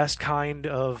is the best kind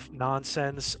of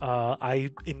nonsense. I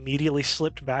immediately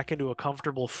slipped back into a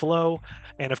comfortable flow,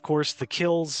 and of course the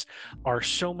kills are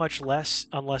so much less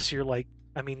unless you're like,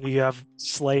 I mean, you have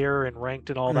Slayer and ranked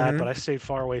and all that, but Mhm. I stayed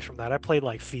far away from that. I played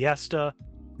like Fiesta.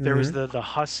 There was Mhm. the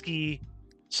Husky,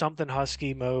 something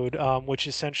Husky mode, which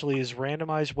essentially is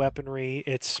randomized weaponry.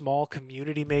 It's small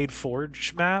community-made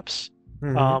forge maps,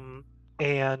 Mhm. um,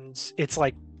 and it's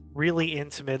like really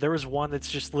intimate. There was one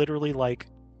that's just literally like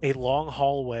a long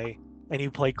hallway, and you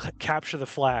play capture the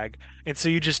flag. And so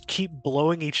you just keep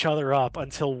blowing each other up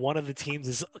until one of the teams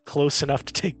is close enough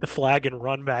to take the flag and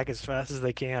run back as fast as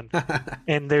they can.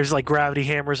 And there's like gravity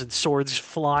hammers and swords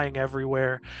flying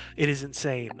everywhere. It is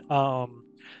insane.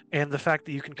 And the fact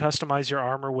that you can customize your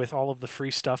armor with all of the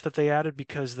free stuff that they added,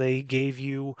 because they gave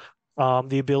you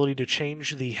the ability to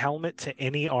change the helmet to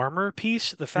any armor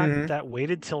piece. The fact that Mhm. that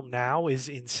waited till now is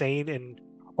insane and Yeah.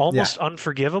 almost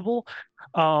unforgivable.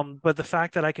 But the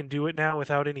fact that I can do it now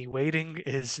without any waiting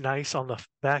is nice on the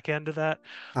back end of that.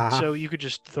 Uh-huh. So you could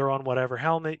just throw on whatever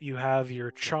helmet, you have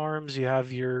your charms, you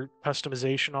have your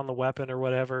customization on the weapon or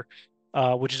whatever,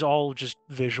 which is all just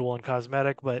visual and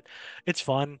cosmetic, but it's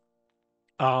fun.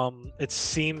 It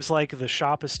seems like the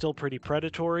shop is still pretty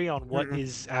predatory on what Mhm.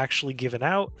 is actually given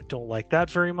out. I don't like that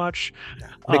very much. Yeah.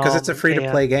 Because it's a free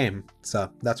to play And game, so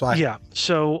that's why. yeah,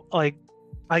 so like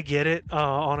I get it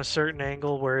on a certain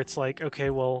angle where it's like, okay,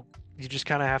 well, you just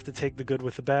kind of have to take the good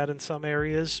with the bad in some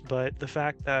areas, but the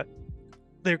fact that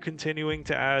they're continuing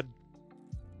to add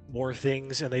more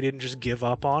things and they didn't just give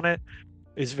up on it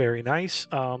is very nice.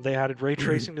 They added ray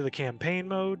tracing to the campaign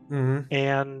mode, Mhm.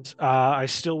 and I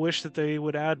still wish that they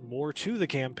would add more to the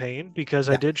campaign because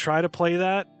I Yeah. did try to play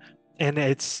that, and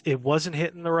it wasn't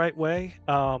hitting the right way.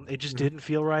 It just Mhm. didn't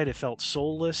feel right. It felt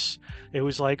soulless. It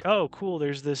was like, oh, cool.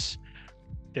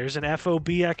 There's an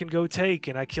FOB I can go take,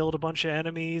 and I killed a bunch of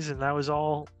enemies, and that was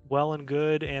all well and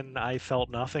good, and I felt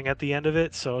nothing at the end of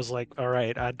it. So I was like, all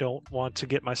right, I don't want to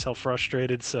get myself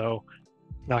frustrated, so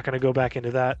not going to go back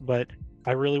into that. But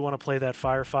I really want to play that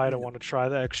firefight. I want to try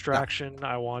the Yeah. extraction.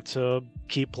 I want to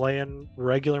keep playing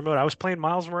regular mode. I was playing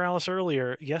Miles Morales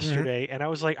earlier Mhm. yesterday, and I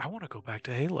was like, I want to go back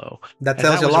to Halo, That and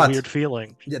tells that you a was a lot. weird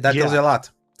feeling. Yeah, that tells Yeah. you a lot.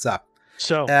 So,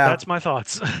 So uh, that's my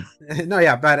thoughts. no,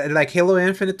 yeah, but like Halo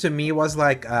Infinite to me was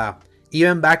like,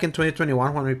 even back in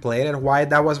 2021 when we played it, why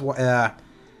that was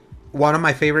one of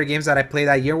my favorite games that I played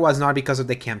that year was not because of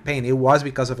the campaign. It was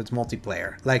because of its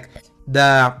multiplayer. Like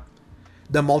the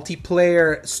the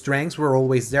multiplayer strengths were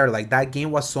always there. Like that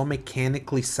game was so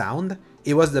mechanically sound.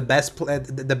 It was the best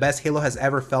Halo has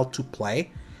ever felt to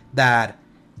play. That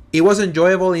it was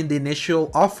enjoyable in the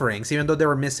initial offerings, even though they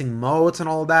were missing modes and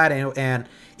all that. And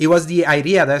it was the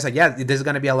idea that it's like, yeah, this is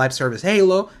gonna be a live service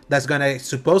Halo that's gonna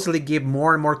supposedly give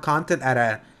more and more content at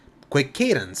a quick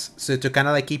cadence, so to kind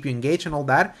of like keep you engaged and all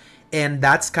that. And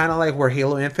that's kind of like where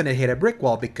Halo Infinite hit a brick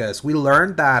wall, because we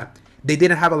learned that they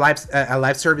didn't have a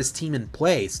live service team in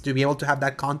place to be able to have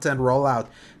that content rollout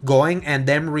going, and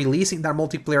them releasing that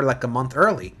multiplayer like a month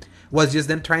early was just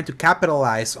them trying to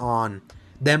capitalize on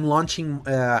them launching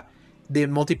the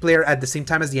multiplayer at the same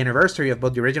time as the anniversary of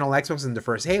both the original Xbox and the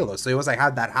first Halo. So it was like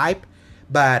had that hype,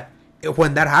 but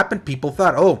when that happened, people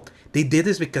thought, oh, they did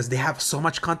this because they have so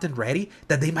much content ready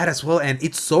that they might as well, and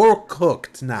it's so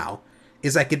cooked now.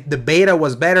 It's like the beta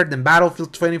was better than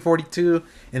Battlefield 2042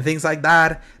 and things like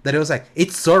that. That it was like,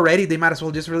 it's so ready, they might as well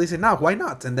just release it now. Why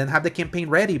not? And then have the campaign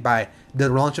ready by the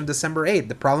launch of December 8th.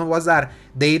 The problem was that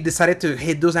they decided to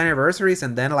hit those anniversaries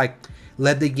and then like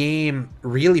let the game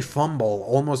really fumble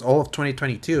almost all of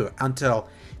 2022 until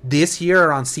this year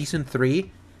around Season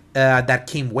 3. That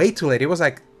came way too late. It was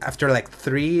like after like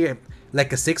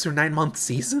a 6 or 9 month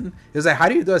season. It was like, how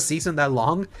do you do a season that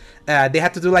long? They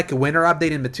had to do like a winter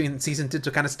update in between season 2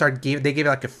 to kind of start. They gave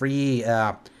like a free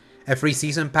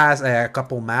season pass, a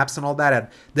couple maps and all that. And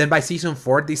then by season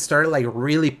 4, they started like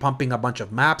really pumping a bunch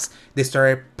of maps. They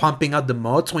started pumping out the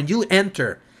modes. When you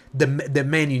enter the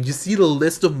menu, you see the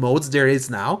list of modes there is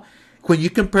now. When you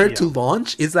compare it to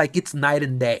launch, it's like it's night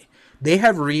and day. They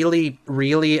have really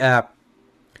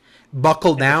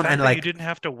buckle down and like you didn't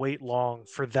have to wait long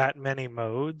for that many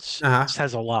modes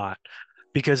says a lot,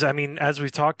 because I mean, as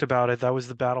we've talked about it, that was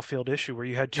the Battlefield issue where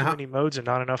you had too many modes and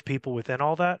not enough people within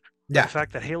all that. The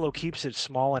fact that Halo keeps it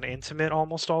small and intimate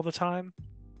almost all the time,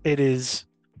 it is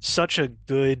such a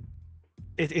good,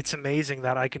 it's amazing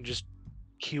that I can just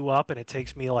queue up and it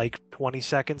takes me like 20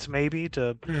 seconds maybe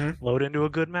to load into a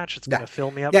good match. It's gonna fill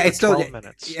me up for it's still 12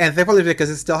 minutes. And thankfully, because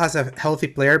it still has a healthy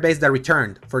player base that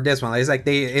returned for this one. It's like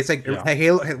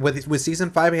Halo with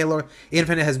Season 5, Halo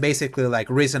Infinite has basically like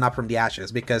risen up from the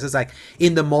ashes, because it's like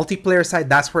in the multiplayer side,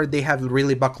 that's where they have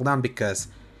really buckled down, because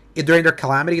during their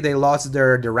calamity they lost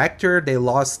their director, they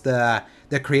lost the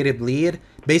creative lead.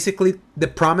 Basically, the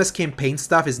promised campaign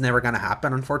stuff is never going to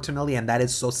happen, unfortunately, and that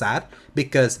is so sad,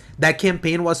 because that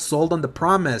campaign was sold on the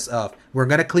promise of, we're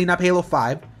going to clean up Halo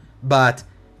 5, but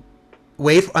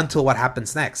wait until what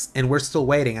happens next. And we're still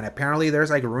waiting, and apparently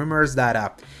there's like rumors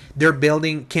that they're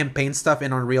building campaign stuff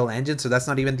in Unreal Engine, so that's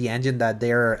not even the engine that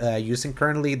they're using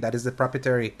currently. That is the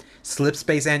proprietary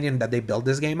Slipspace engine that they built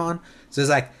this game on. So it's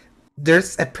like,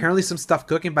 there's apparently some stuff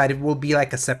cooking, but it will be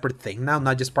like a separate thing now,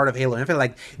 not just part of Halo Infinite.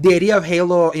 Like the idea of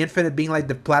Halo Infinite being like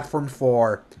the platform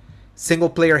for single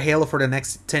player Halo for the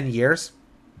next 10 years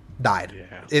died.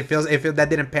 It feels that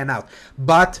didn't pan out.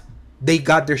 But they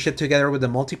got their shit together with the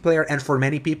multiplayer, and for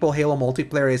many people, Halo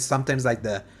multiplayer is sometimes like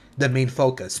the main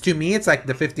focus. To me, it's like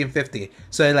the 50-50.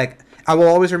 So like, I will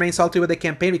always remain salty with the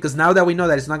campaign, because now that we know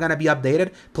that it's not gonna be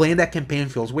updated, playing that campaign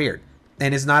feels weird.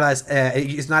 And it's not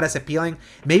as appealing.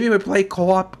 Maybe we play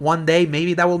co-op one day.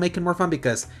 Maybe that will make it more fun,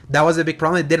 because that was a big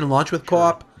problem. It didn't launch with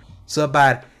co-op. So,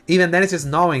 but even then, it's just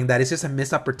knowing that it's just a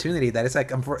missed opportunity. That it's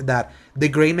like that the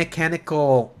great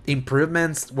mechanical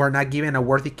improvements were not given a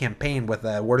worthy campaign with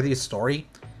a worthy story,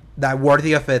 that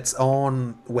worthy of its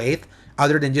own weight,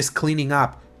 other than just cleaning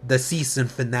up the season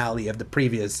finale of the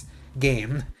previous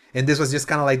game. And this was just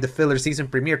kind of like the filler season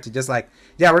premiere to just like,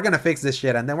 yeah, we're going to fix this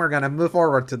shit, and then we're going to move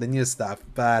forward to the new stuff.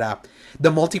 But the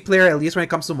multiplayer, at least when it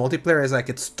comes to multiplayer, is like,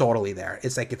 it's totally there.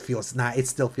 It's like, it feels nice. It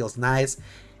still feels nice.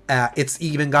 It's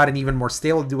even gotten even more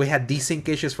stable. We had desync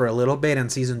issues for a little bit in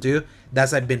Season 2.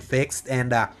 That's been fixed.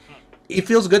 And it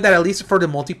feels good that at least for the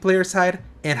multiplayer side,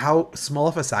 and how small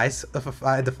of a size of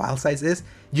the file size is,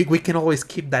 we can always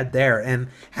keep that there and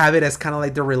have it as kind of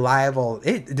like the reliable.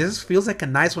 This feels like a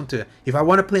nice one to, if I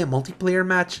want to play a multiplayer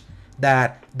match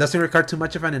that doesn't require too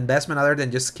much of an investment other than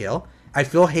just skill. I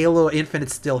feel Halo Infinite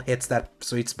still hits that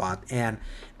sweet spot, and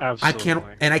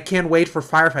absolutely. I can't wait for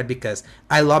Firefight, because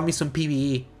I love me some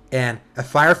PvE, and a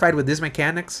Firefight with these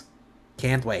mechanics,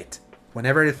 can't wait.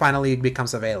 Whenever it finally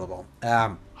becomes available.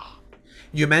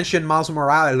 You mentioned Miles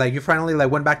Morales, like you finally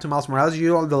like went back to Miles Morales.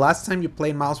 The last time you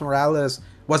played Miles Morales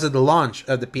was at the launch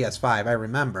of the PS5, I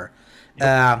remember.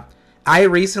 Yep. I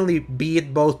recently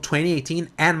beat both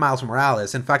 2018 and Miles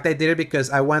Morales. In fact, I did it because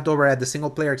I went over at the single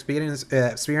player experience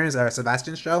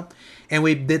Sebastian's show, and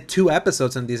we did 2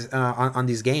 episodes on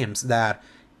these games. That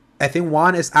I think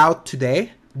one is out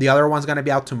today, the other one's gonna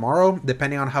be out tomorrow,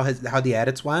 depending on how the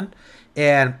edits went.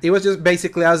 And it was just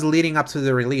basically, I was leading up to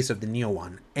the release of the new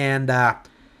one. And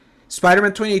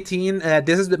Spider-Man 2018,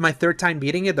 this is my 3rd time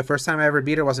beating it. The first time I ever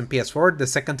beat it was in PS4. The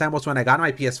second time was when I got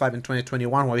my PS5 in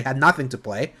 2021, when we had nothing to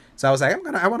play. So I was like,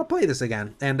 I want to play this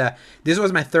again. And this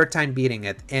was my 3rd time beating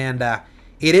it. And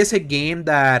it is a game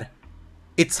that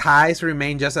its highs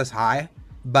remain just as high,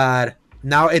 but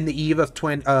now in the eve of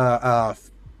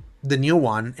the new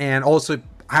one, and also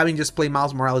having just played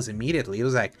Miles Morales immediately, it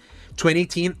was like,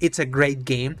 2018, it's a great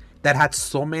game that had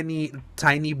so many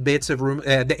tiny bits of room.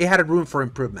 It had a room for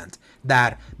improvement.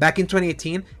 That back in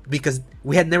 2018, because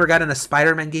we had never gotten a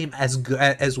Spider-Man game as good,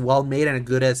 as well made and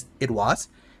good as it was,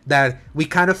 that we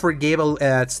kind of forgave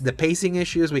the pacing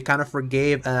issues. We kind of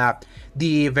forgave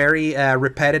the very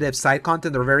repetitive side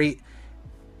content, or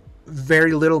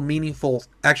very little meaningful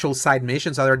actual side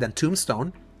missions other than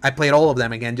Tombstone. I played all of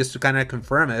them again just to kind of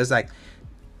confirm it. It's like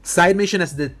side mission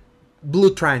as the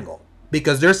blue triangle,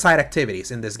 because there's side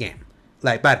activities in this game.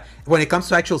 Like, but when it comes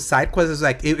to actual side quests, it's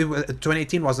like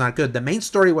 2018 was not good. The main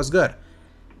story was good,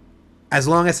 as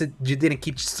long as you didn't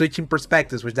keep switching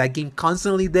perspectives, which that game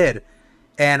constantly did.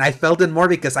 And I felt it more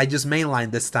because I just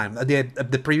mainlined this time.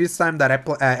 The previous time that I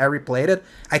replayed it,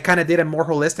 I kind of did it more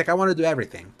holistic. I want to do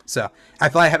everything. So I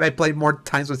feel like I played more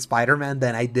times with Spider-Man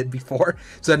than I did before.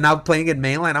 So now playing it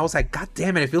mainline, I was like, God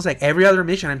damn it, it feels like every other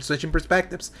mission I'm switching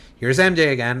perspectives. Here's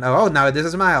MJ again. Oh, now this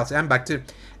is Miles. I'm back to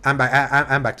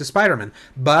Spider-Man.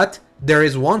 But there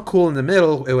is one cool in the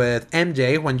middle with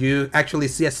MJ when you actually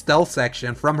see a stealth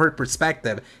section from her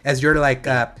perspective as you're like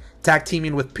tag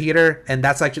teaming with Peter, and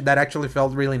that actually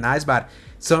felt really nice. But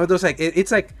some of those, like,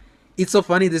 it's so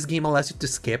funny. This game allows you to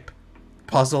skip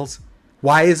puzzles.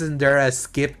 Why isn't there a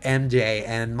skip MJ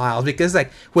and Miles? Because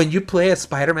like when you play as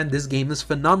Spider-Man, this game is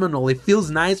phenomenal. It feels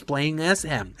nice playing as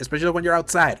him, especially when you're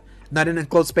outside, not in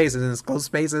enclosed spaces. In enclosed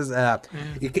spaces,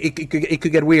 it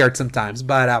could get weird sometimes.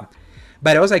 But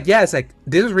it was like, yeah, it's like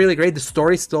this is really great. The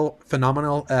story's still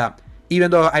phenomenal. Even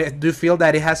though I do feel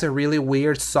that it has a really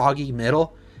weird, soggy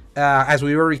middle. As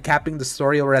we were recapping the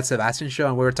story over at Sebastian's show,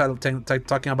 and we were talking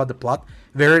about the plot,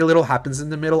 very little happens in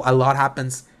the middle. A lot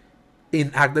happens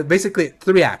in basically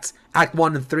 3 acts. Act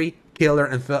 1 and 3, killer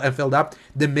and filled up.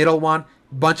 The middle one,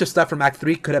 bunch of stuff from Act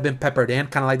 3 could have been peppered in,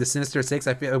 kind of like the Sinister Six.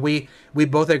 I feel we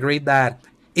both agreed that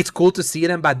it's cool to see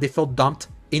them, but they feel dumped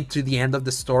into the end of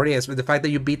the story. As with the fact that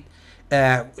you beat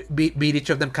each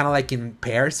of them kind of like in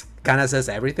pairs, kind of says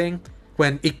everything.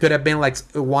 When it could have been like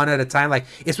one at a time, like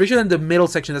especially in the middle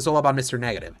section, that's all about Mr.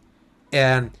 Negative,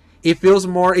 and it feels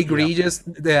more egregious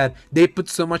that they put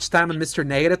so much time on Mr.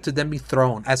 Negative to then be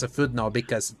thrown as a footnote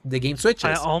because the game switches.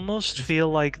 I almost feel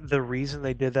like the reason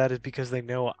they did that is because they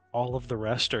know all of the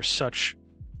rest are such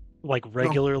like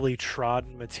regularly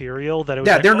trodden material that it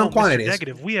was they're known quantities. Mr.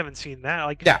 Negative, we haven't seen that.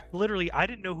 Like literally, I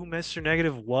didn't know who Mr.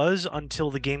 Negative was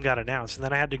until the game got announced, and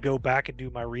then I had to go back and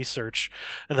do my research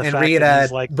and read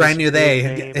that like Brand New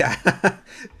Day.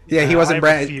 Yeah, he wasn't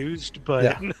brand confused,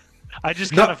 but I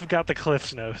just kind of got the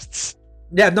Cliff's Notes.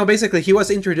 Yeah, no, basically he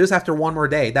was introduced after One More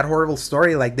Day. That horrible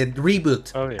story, like the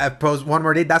reboot post One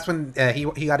More Day. That's when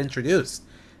he got introduced.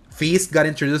 Feast got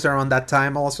introduced around that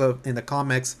time, also in the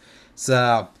comics.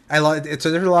 So so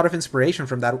there's a lot of inspiration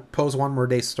from that post One More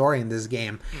Day story in this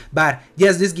game. But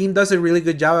yes, this game does a really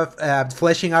good job of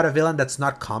fleshing out a villain that's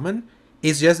not common.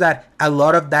 It's just that a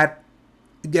lot of that,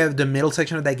 the middle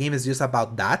section of that game is just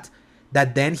about that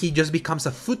then he just becomes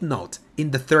a footnote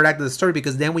in the third act of the story,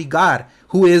 because then we got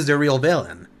who is the real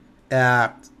villain.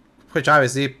 Which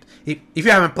obviously, if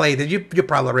you haven't played it, you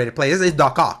probably already played it. It's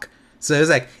Doc Ock. So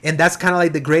it's like, and that's kind of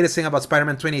like the greatest thing about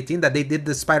Spider-Man 2018, that they did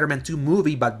the Spider-Man 2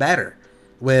 movie, but better,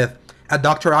 with a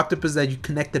Dr. Octopus that you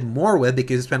connected more with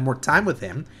because you spent more time with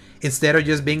him, instead of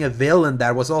just being a villain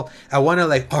that was all, I want to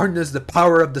like harness the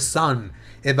power of the sun.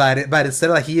 But instead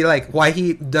of why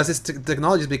he does his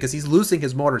technologies, because he's losing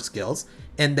his motor skills,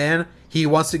 and then he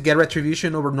wants to get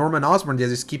retribution over Norman Osborn, that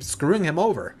just keeps screwing him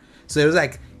over. So it was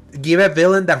like, give a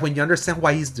villain that when you understand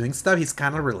why he's doing stuff, he's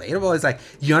kind of relatable. It's like,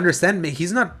 you understand me,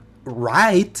 he's not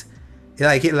right,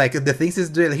 like the things he's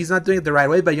doing, he's not doing it the right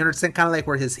way, but you understand kind of like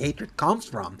where his hatred comes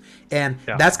from. And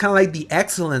that's kind of like the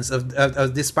excellence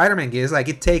of this Spider-Man game. It's like,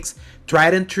 it takes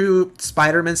tried and true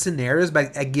Spider-Man scenarios,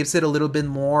 but it gives it a little bit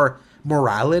more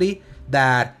morality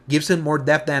that gives it more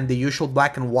depth than the usual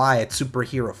black and white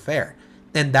superhero fare,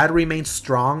 and that remains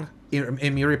strong in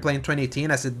me replaying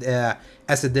 2018 as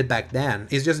it did back then.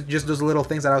 It's just those little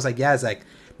things that I was like, yeah, it's like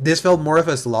this felt more of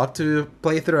a slog to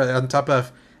play through, on top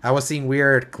of I was seeing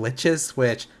weird glitches,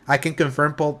 which I can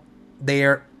confirm, Paul,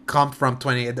 they come from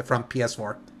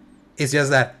PS4. It's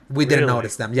just that we didn't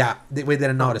notice them. Yeah, we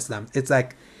didn't notice them. It's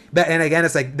like, but and again,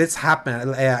 it's like this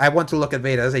happened. I want to look at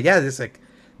Veda. I was like, yeah, this like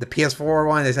the PS4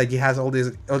 one. It's like he has all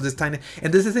this tiny.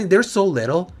 And this is the thing. There's so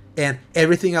little, and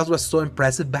everything else was so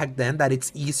impressive back then that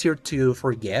it's easier to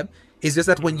forgive. It's just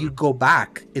that when you go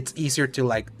back, it's easier to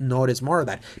like notice more of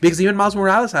that, because even Miles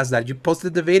Morales has that. You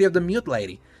posted the video of the mute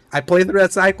lady. I played through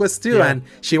that side quest too, and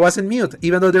she wasn't mute,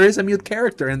 even though there is a mute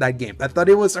character in that game. I thought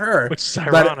it was her, which is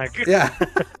ironic. But,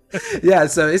 yeah.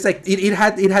 So it's like it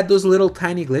had those little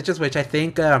tiny glitches, which I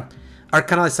think are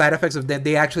kind of like side effects of that.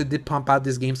 They actually did pump out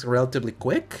these games relatively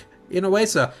quick in a way.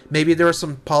 So maybe there were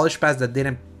some polish pads that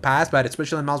didn't pass, but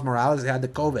especially in Miles Morales, they had the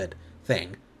COVID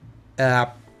thing.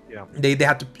 They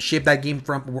had to ship that game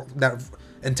from that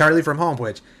entirely from home,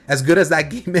 which, as good as that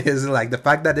game is, like the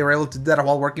fact that they were able to do that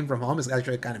while working from home is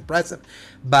actually kind of impressive.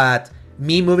 But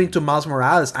me moving to Miles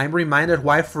Morales, I'm reminded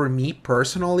why, for me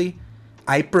personally,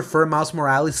 I prefer Miles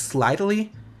Morales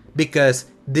slightly, because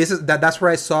that's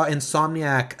where I saw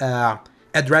Insomniac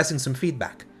addressing some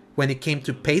feedback when it came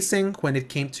to pacing, when it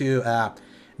came to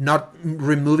not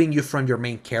removing you from your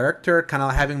main character, kind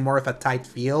of having more of a tight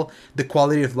feel, the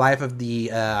quality of life of the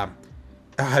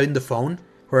having the phone,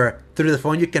 where through the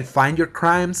phone you can find your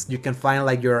crimes, you can find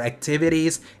like your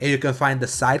activities, and you can find the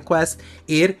side quests.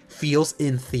 It feels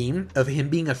in theme of him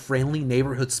being a friendly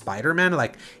neighborhood Spider-Man,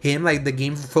 like him, like the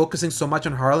game focusing so much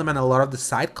on Harlem, and a lot of the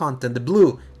side content, the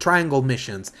blue triangle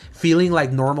missions, feeling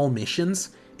like normal missions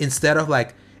instead of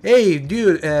like, hey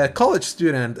dude, college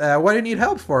student, what do you need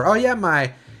help for? Oh yeah,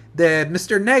 the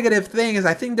Mr. Negative thing is,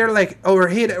 I think they're like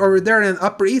over there in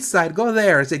Upper East Side. Go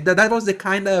there. It's like, that was the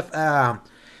kind of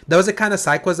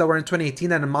side quests that were in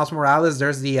 2018. And in Miles Morales,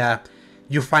 there's the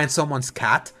you find someone's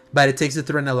cat, but it takes you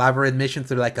through an elaborate mission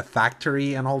through like a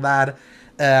factory and all that.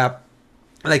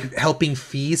 Like helping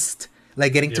Feast,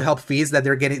 like getting to help Feast, that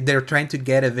they're trying to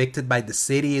get evicted by the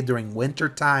city during winter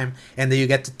time, and then you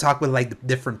get to talk with like the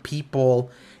different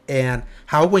people, and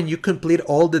how when you complete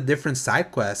all the different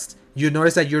side quests, you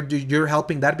notice that you're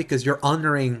helping that because you're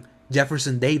honoring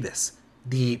Jefferson Davis,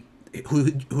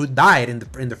 who died in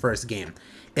the first game,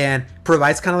 and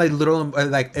provides kind of like little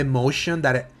like emotion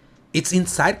that it's in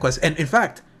side quests. And in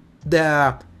fact,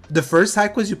 the first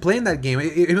side quest you play in that game,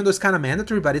 even though it's kind of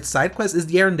mandatory, but it's side quest, is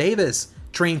the Aaron Davis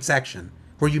train section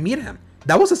where you meet him.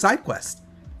 That was a side quest.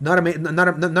 Not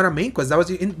a main quest. That was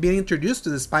being introduced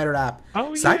to the Spider app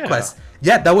side quest.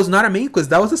 Yeah, that was not a main quest.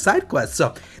 That was a side quest.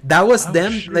 So that was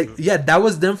that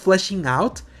was them fleshing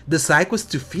out the side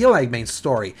quest to feel like main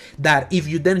story. That if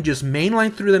you then just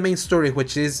mainline through the main story,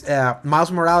 which is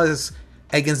Miles Morales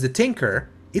against the Tinker,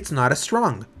 it's not as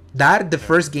strong. The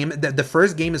first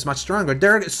game is much stronger.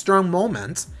 There are strong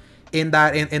moments in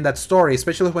that story,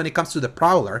 especially when it comes to the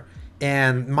Prowler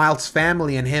and Miles'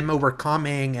 family and him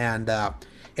overcoming and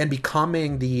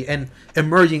becoming and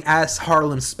emerging as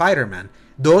Harlem Spider-Man.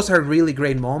 Those are really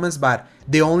great moments, but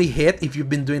they only hit if you've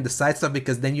been doing the side stuff,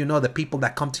 because then you know the people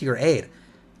that come to your aid,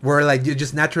 where like you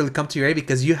just naturally come to your aid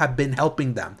because you have been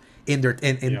helping them in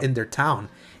their town.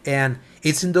 And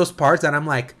it's in those parts that I'm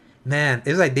like, man,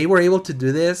 it's like they were able to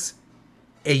do this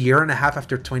a year and a half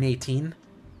after 2018.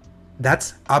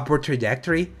 That's upward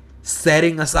trajectory,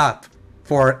 setting us up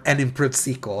for an improved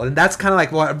sequel. And that's kind of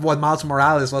like what Miles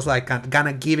Morales was like, kind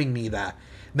of giving me that.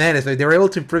 Man, if they were able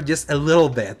to improve just a little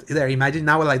bit there, imagine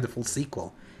now with like the full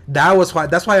sequel. That's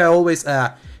why I always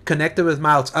connected with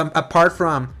Miles. Apart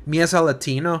from me as a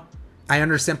Latino, I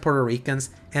understand Puerto Ricans,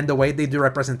 and the way they do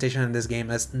representation in this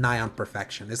game is nigh on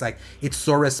perfection. It's like, it's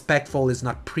so respectful, it's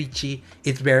not preachy,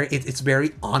 it's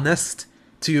very honest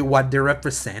to what they're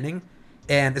representing.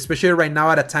 And especially right now,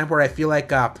 at a time where I feel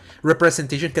like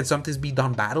representation can sometimes be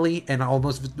done badly and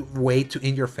almost way too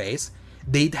in your face,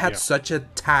 they had such a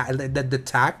the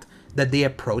tact that they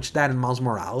approached that in Miles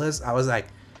Morales. I was like,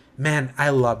 man, I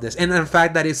love this. And in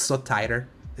fact, that is so tighter.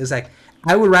 It's like,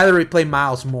 I would rather replay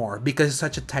Miles more because it's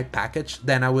such a tight package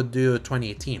than I would do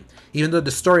 2018. Even though the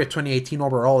story of 2018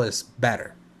 overall is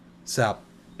better. So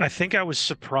I think I was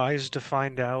surprised to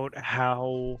find out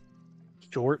how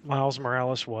short Miles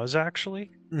Morales was,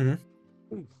 actually.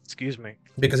 Excuse me.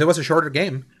 Because it was a shorter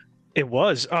game. It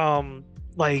was.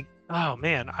 Like, oh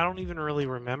man, I don't even really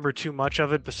remember too much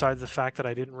of it besides the fact that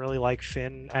I didn't really like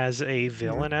Finn as a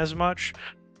villain as much.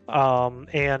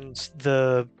 And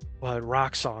the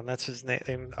Roxxon, that's his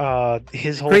name.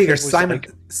 His whole Krieger, thing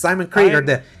was Simon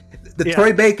Krieger, the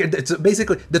Troy Baker. It's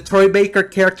basically the Troy Baker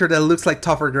character that looks like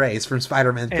Topher Grace from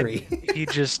Spider-Man 3. He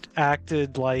just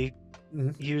acted like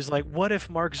he was like, what if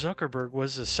Mark Zuckerberg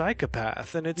was a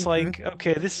psychopath? And it's like,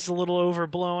 okay, this is a little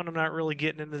overblown. I'm not really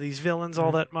getting into these villains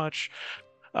all that much.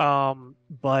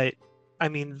 But I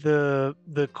mean,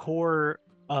 the core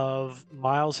of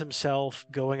Miles himself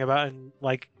going about, and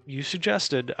like you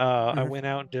suggested, I went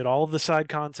out and did all of the side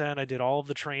content. I did all of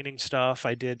the training stuff.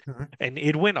 I did, and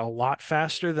it went a lot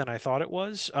faster than I thought it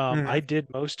was. I did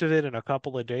most of it in a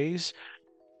couple of days.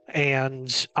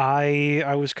 And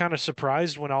I was kind of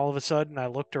surprised when all of a sudden I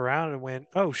looked around and went,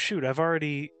 oh shoot, I've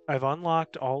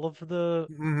unlocked all of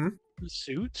the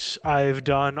suits. I've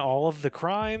done all of the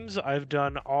crimes. I've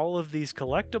done all of these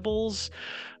collectibles.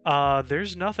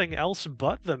 There's nothing else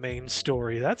but the main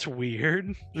story. That's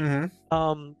weird.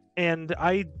 And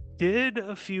I did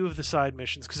a few of the side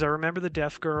missions because I remember the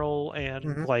Deaf Girl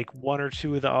and like one or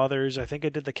two of the others. I think I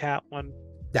did the cat one.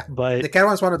 Yeah, but the cat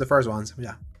one's one of the first ones.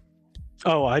 Yeah.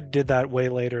 Oh, I did that way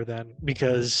later then Mm-hmm.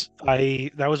 because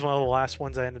I that was one of the last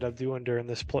ones I ended up doing during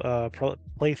this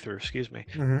playthrough, excuse me.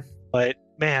 Mm-hmm. But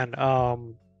man,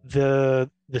 the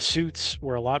suits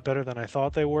were a lot better than I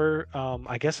thought they were.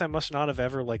 I guess I must not have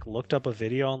ever like looked up a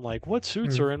video on like what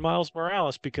suits Mm-hmm. are in Miles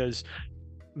Morales because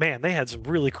man, they had some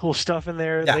really cool stuff in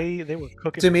there. Yeah. They were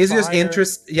cooking To with me, it's just fire.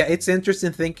 Yeah, it's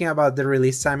interesting thinking about the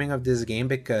release timing of this game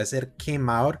because it came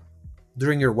out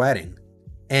during your wedding,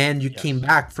 and you came Yes.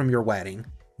 back from your wedding.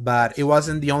 But it Yes.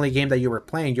 wasn't the only game that you were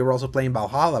playing. You were also playing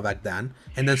Valhalla back then,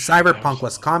 and then Cyberpunk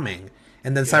was Absolutely. coming,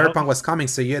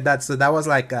 Yep. So that was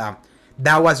like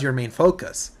that was your main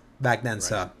focus back then. Right.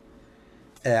 So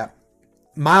uh,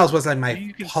 Miles was like So my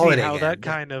you can see holiday how game.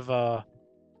 Yeah.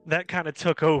 that kind of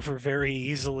took over very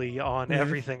easily on Mm-hmm.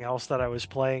 everything else that I was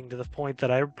playing to the point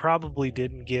that I probably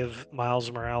didn't give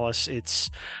Miles Morales its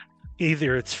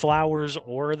either its flowers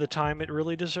or the time it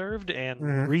really deserved. And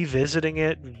Mm-hmm. revisiting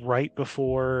it right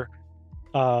before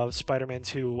Spider-Man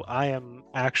 2, I am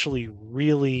actually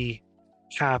really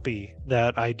happy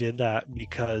that I did that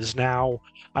because now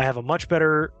I have a much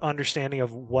better understanding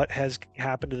of what has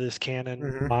happened to this canon,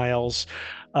 Mm-hmm. Miles,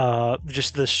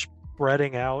 just the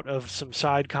spreading out of some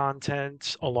side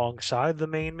content alongside the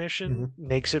main mission Mm-hmm.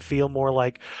 makes it feel more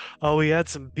like, oh, he had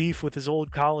some beef with his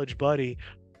old college buddy.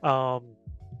 Um,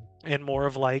 and more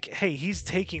of like, hey, he's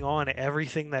taking on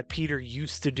everything that Peter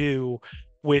used to do,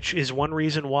 which is one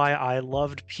reason why I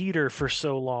loved Peter for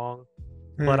so long.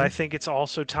 But I Mm-hmm. think it's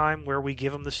also time where we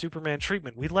give him the Superman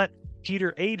treatment. We let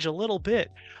Peter age a little bit,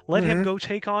 let him Mm-hmm. go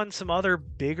take on some other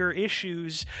bigger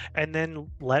issues, and then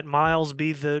let Miles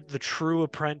be the true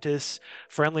apprentice,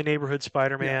 friendly neighborhood Yeah.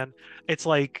 Spider-Man. It's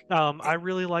like I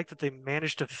really like that they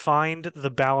managed to find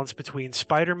the balance between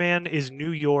Spider-Man is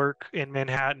New York and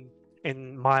Manhattan,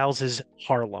 and Miles is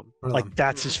Harlem. Like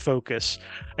that's his focus.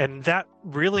 And that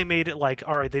really made it like,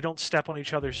 all right, they don't step on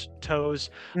each other's toes.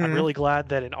 I'm Mm-hmm. really glad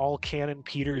that in all canon,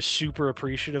 Peter is super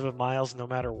appreciative of Miles no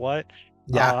matter what.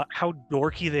 Yeah. How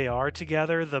dorky they are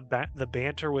together. The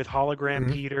banter with hologram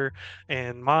Mm-hmm. Peter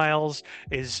and Miles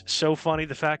is so funny.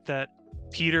 The fact that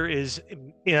Peter is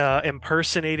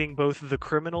impersonating both the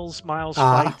criminals Miles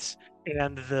Uh, fights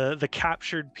and the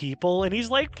captured people, and he's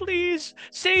like, "Please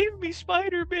save me,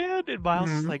 Spider-Man!" And Miles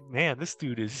is mm-hmm. like, "Man, this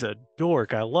dude is a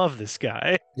dork. I love this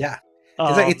guy." Yeah.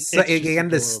 It's It's just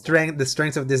again adorable. the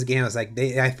strength of this game is like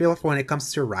I feel like when it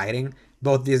comes to writing,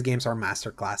 both these games are master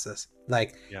classes.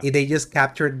 Like Yeah. they just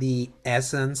captured the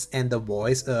essence and the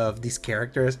voice of these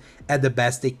characters at the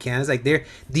best they can. It's like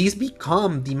these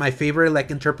become my favorite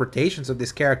like interpretations of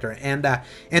this character. And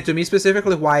to me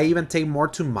specifically, why I even take more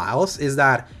to Miles is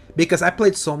that because I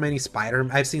played so many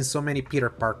I've seen so many Peter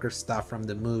Parker stuff from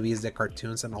the movies, the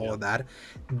cartoons, and all Yeah. of that.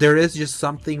 There is just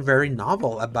something very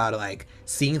novel about like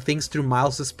seeing things through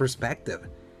Miles's perspective.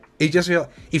 It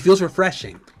feels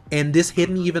refreshing, and this hit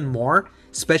me Mhm. even more,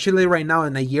 especially right now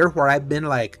in a year where I've been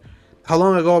like, how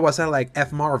long ago was I like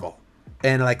F Marvel?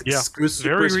 And like Yeah. screw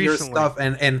Very superhero recently. stuff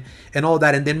and all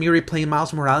that, and then me replaying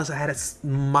Miles Morales, I had a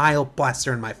smile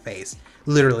plaster in my face.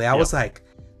 Literally, I Yep. was like,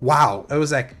 wow. I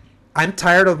was like, I'm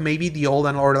tired of maybe the old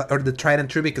and or the tried and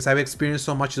true because I've experienced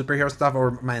so much superhero stuff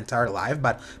over my entire life.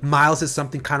 But Miles is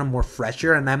something kind of more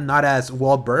fresher, and I'm not as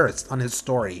well versed on his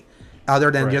story,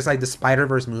 other than Right. just like the Spider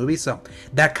Verse movie. So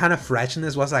that kind of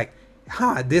freshness was like,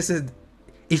 huh, this is.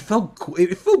 It felt cool.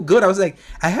 It felt good. I was like,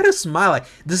 I had a smile. Like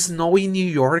the snowy New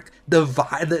York, the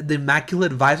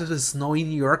immaculate vibes of the snowy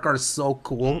New York are so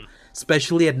cool, Mm.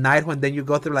 especially at night when then you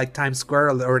go through like Times Square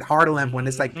or Harlem when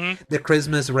it's like Hmm. the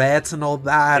Christmas reds and all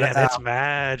that. Man, it's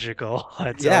magical. I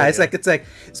Yeah, tell you. it's like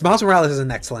Miles Morales is an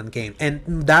excellent game, and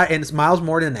Miles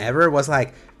more than ever was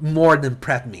like more than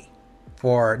prep me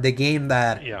for the game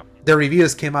that Yeah. the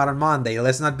reviews came out on Monday.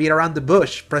 Let's not beat around the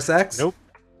bush. Press X. Nope.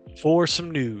 For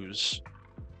some news.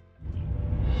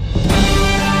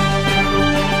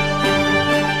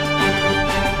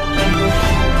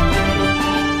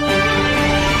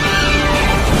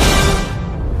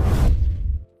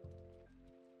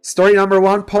 Story number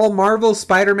one: Paul Marvel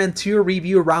Spider-Man 2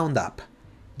 review roundup.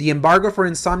 The embargo for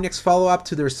Insomniac's follow-up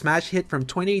to their smash hit from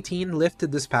 2018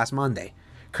 lifted this past Monday.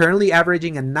 Currently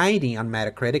averaging a 90 on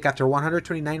Metacritic after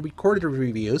 129 recorded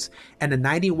reviews and a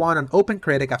 91 on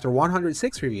OpenCritic after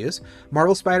 106 reviews,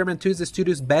 Marvel Spider-Man 2 is the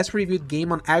studio's best reviewed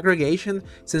game on aggregation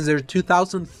since their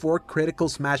 2004 critical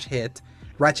smash hit,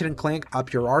 Ratchet & Clank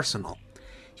Up Your Arsenal.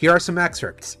 Here are some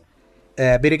excerpts.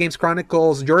 Video Games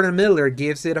Chronicles Jordan Miller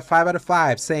gives it a 5 out of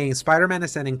 5, saying Spider-Man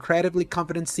is an incredibly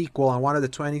confident sequel and one of the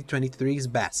 2023's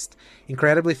best.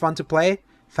 Incredibly fun to play,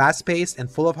 fast-paced, and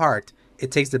full of heart.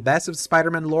 It takes the best of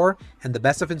Spider-Man lore and the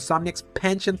best of Insomniac's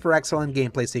penchant for excellent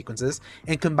gameplay sequences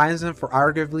and combines them for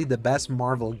arguably the best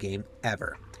Marvel game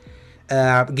ever.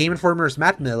 Game Informer's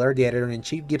Matt Miller, the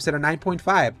editor-in-chief, gives it a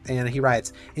 9.5, and he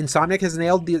writes, Insomniac has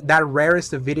nailed that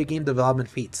rarest of video game development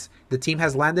feats. The team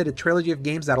has landed a trilogy of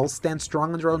games that all stand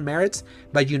strong on their own merits,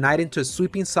 but unite into a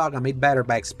sweeping saga made better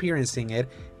by experiencing it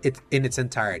in its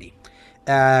entirety.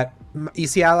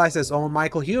 EC Allies' own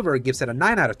Michael Huber gives it a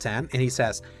 9 out of 10, and he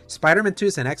says, Spider-Man 2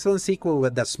 is an excellent sequel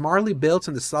that smartly builds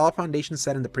on the solid foundation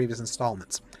set in the previous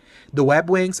installments. The web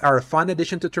wings are a fun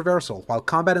addition to traversal, while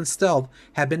combat and stealth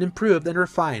have been improved and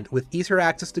refined with easier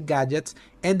access to gadgets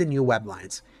and the new web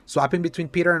lines. Swapping between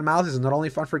Peter and Miles is not only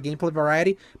fun for gameplay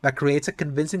variety, but creates a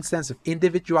convincing sense of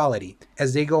individuality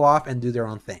as they go off and do their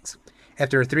own things.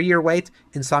 After a 3-year wait,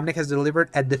 Insomniac has delivered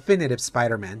a definitive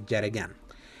Spider-Man yet again.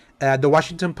 The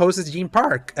Washington Post's Gene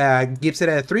Park gives it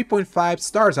a 3.5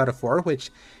 stars out of 4, which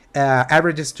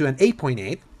averages to an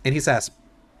 8.8, and he says,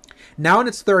 now in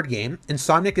its third game,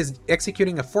 Insomniac is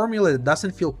executing a formula that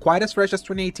doesn't feel quite as fresh as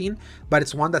 2018, but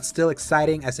it's one that's still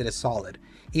exciting as it is solid.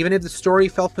 Even if the story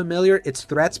felt familiar, its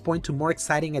threats point to more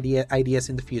exciting ideas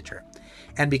in the future.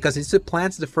 And because it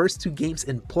supplants the first 2 games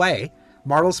in play,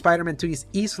 Marvel's Spider-Man 2 is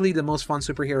easily the most fun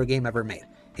superhero game ever made.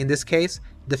 In this case,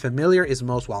 the familiar is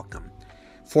most welcome.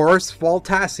 Forrest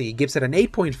Faltassi gives it an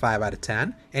 8.5 out of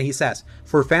 10, and he says,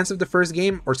 for fans of the first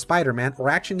game, or Spider-Man, or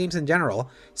action games in general,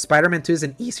 Spider-Man 2 is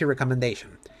an easy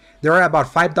recommendation. There are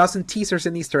about 5 dozen teasers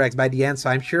and Easter eggs by the end, so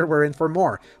I'm sure we're in for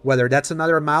more, whether that's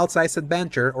another mild-sized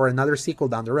adventure or another sequel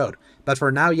down the road. But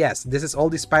for now, yes, this is all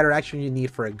the spider action you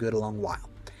need for a good long while.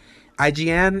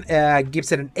 IGN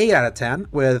gives it an 8 out of 10,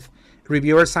 with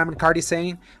reviewer Simon Carty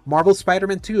saying, Marvel's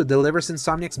Spider-Man 2 delivers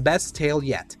Insomniac's best tale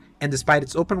yet, and despite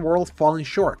its open world falling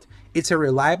short, it's a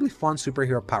reliably fun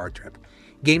superhero power trip.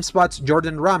 GameSpot's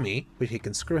Jordan Rummy, which he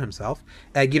can screw himself,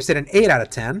 gives it an 8 out of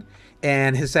 10,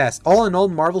 and he says, all in all,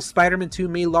 Marvel's Spider-Man 2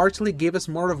 may largely give us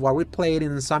more of what we played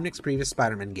in Insomniac's previous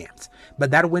Spider-Man games,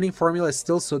 but that winning formula is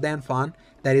still so damn fun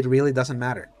that it really doesn't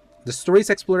matter. The story's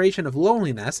exploration of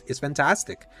loneliness is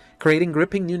fantastic, creating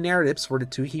gripping new narratives for the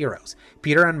 2 heroes,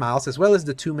 Peter and Miles, as well as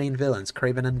the 2 main villains,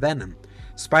 Kraven and Venom.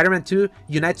 Spider-Man 2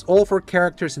 unites all 4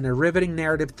 characters in a riveting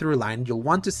narrative through-line you'll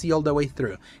want to see all the way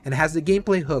through, and has the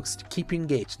gameplay hooks to keep you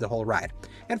engaged the whole ride.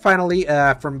 And finally,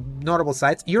 from notable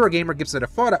sites, Eurogamer gives it a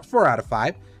 4 out of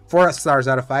 5, 4 stars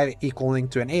out of 5, equaling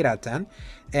to an 8 out of 10.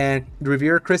 And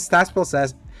reviewer Chris Staspel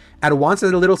says, at once a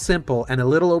little simple and a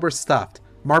little overstuffed,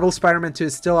 Marvel Spider-Man 2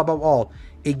 is still above all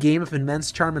a game of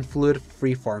immense charm and fluid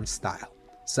freeform style.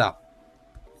 So,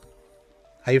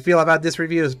 how you feel about this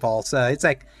review, Paul? So it's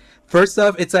like, first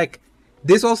off, it's like,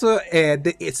 this also,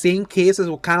 the same case as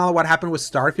kind of what happened with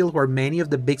Starfield, where many of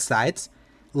the big sites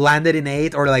landed in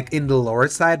 8 or like in the lower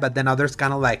side, but then others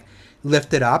kind of like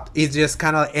lifted up. It just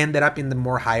kind of ended up in the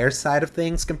more higher side of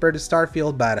things compared to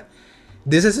Starfield, but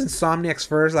this is Insomniac's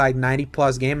first like 90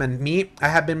 plus game, and I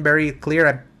have been very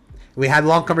clear. We had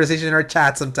long conversations in our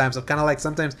chat sometimes, so kind of like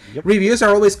sometimes reviews are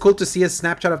always cool to see a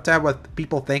snapshot of time, what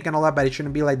people think and all that, but it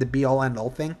shouldn't be like the be all end all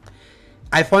thing.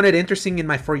 I found it interesting in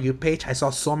my For You page. I saw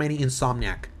so many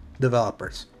Insomniac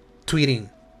developers tweeting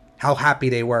how happy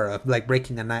they were of like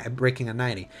breaking a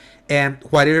 90. And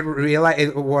what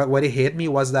it hit me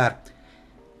was that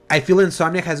I feel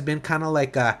Insomniac has been kind of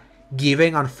like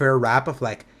giving unfair rap of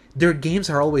like, their games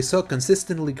are always so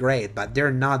consistently great, but they're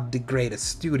not the greatest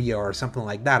studio or something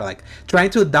like that. Like trying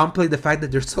to downplay the fact that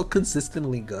they're so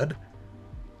consistently good,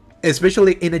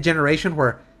 especially in a generation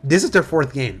where this is their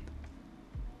 4th game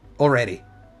already.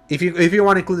 If you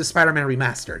want to include the Spider-Man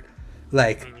Remastered,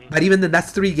 like, but even then,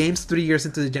 that's 3 games 3 years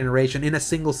into the generation in a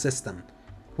single system,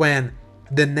 when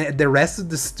the rest of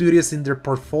the studios in their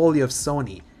portfolio of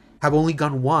Sony have only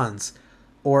gone once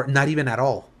or not even at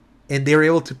all, and they're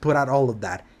able to put out all of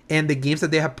that. And the games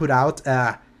that they have put out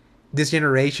this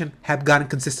generation have gotten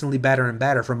consistently better and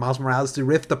better, from Miles Morales to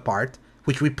Rift Apart,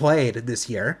 which we played this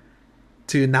year,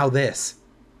 to now this.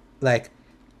 Like,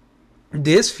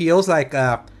 this feels like,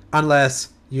 unless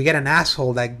you get an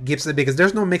asshole that gives it, because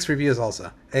there's no mixed reviews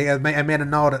also. I made a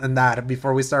note on that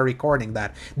before we started recording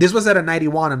that. This was at a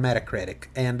 91 on Metacritic,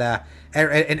 and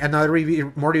another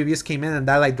review, more reviews came in, and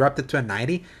that like dropped it to a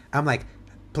 90. I'm like,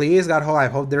 please, God, I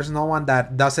hope there's no one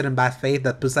that does it in bad faith,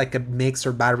 that puts like a mixed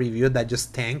or bad review that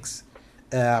just tanks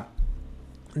their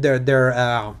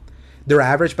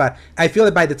average. But I feel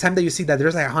that by the time that you see that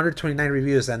there's like 129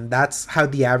 reviews, and that's how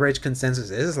the average consensus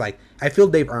is, like, I feel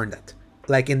they've earned it.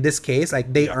 Like in this case,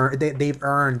 like they've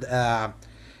earned kind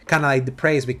of like the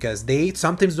praise, because they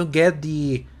sometimes don't get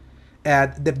the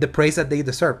praise that they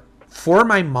deserve. For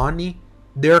my money,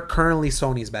 they're currently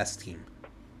Sony's best team.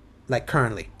 like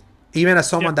currently. Even as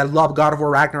someone that loved God of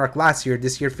War Ragnarok last year,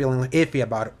 this year feeling iffy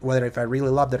about whether if I really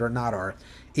loved it or not, or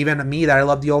even me that I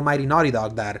love the almighty Naughty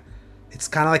Dog, that it's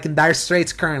kind of like in dire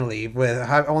straits currently with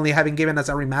only having given us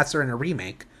a remaster and a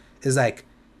remake. Is like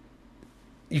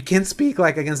you can't speak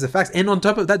like against the facts, and on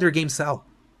top of that, their games sell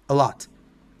a lot.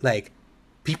 Like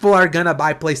people are gonna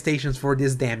buy PlayStations for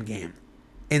this damn game,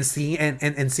 and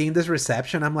seeing this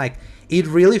reception, I'm like, it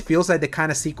really feels like the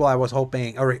kind of sequel I was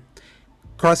hoping or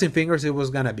crossing fingers it was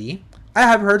gonna be. I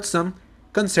have heard some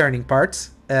concerning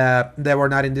parts that were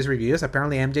not in these reviews.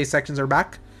 Apparently MJ sections are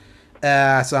back,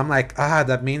 so I'm like,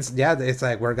 that means it's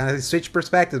like we're gonna switch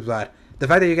perspectives. But the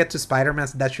fact that you get to Spider-Man,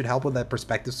 that should help with that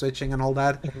perspective switching and all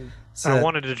that. I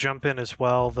wanted to jump in as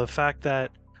well. The fact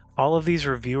that all of these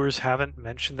reviewers haven't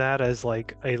mentioned that as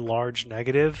like a large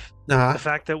negative. The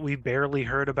fact that we barely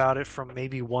heard about it from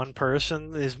maybe one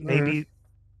person is maybe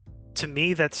to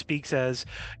me that speaks as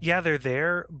they're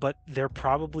there, but they're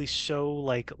probably so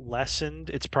like lessened.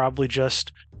 It's probably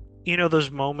just those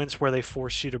moments where they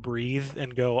force you to breathe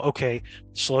and go, okay,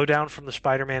 slow down from the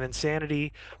Spider-Man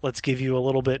insanity. Let's give you a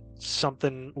little bit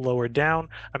something lower down.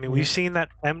 I mean, we've seen that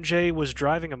MJ was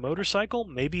driving a motorcycle.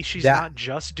 Maybe she's not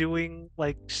just doing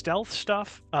like stealth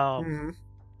stuff.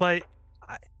 But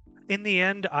in the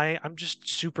end, I'm just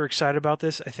super excited about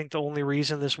this. I think the only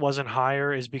reason this wasn't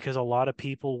higher is because a lot of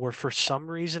people were, for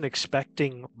some reason,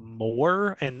 expecting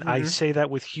more. And I say that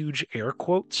with huge air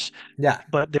quotes. Yeah.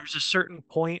 But there's a certain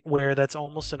point where that's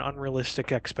almost an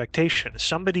unrealistic expectation.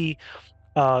 Somebody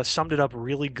summed it up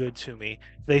really good to me.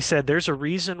 They said there's a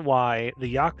reason why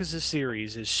the Yakuza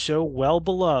series is so well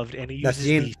beloved and it uses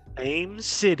the same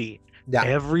city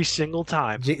every single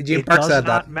time. Gene Park said that. It does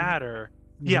not matter.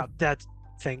 Yeah, that's...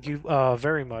 Thank you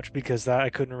very much, because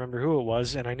I couldn't remember who it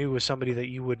was, and I knew it was somebody that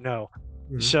you would know.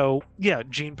 So,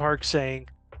 Gene Park saying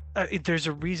there's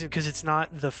a reason, because it's not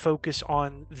the focus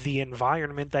on the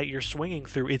environment that you're swinging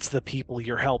through, it's the people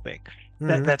you're helping.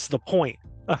 That's the point.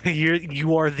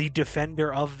 You are the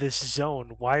defender of this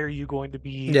zone. Why are you going to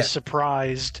be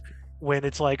surprised when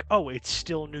it's like, oh, it's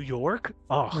still New York?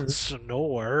 Oh,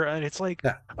 Sonor. And it's like,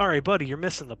 all right, buddy, you're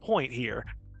missing the point here.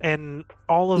 And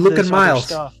all of this other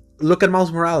stuff. Look at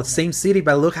Miles Morales, same city,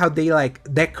 but look how they like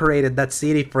decorated that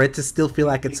city for it to still feel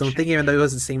like its own thing, even though it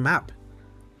was the same map.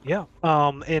 Yeah,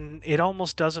 and it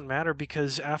almost doesn't matter,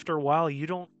 because after a while you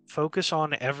don't focus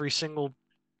on every single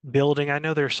building. I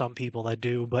know there are some people that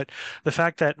do, but the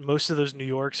fact that most of those New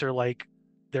Yorks are like,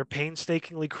 they're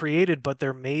painstakingly created, but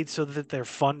they're made so that they're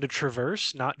fun to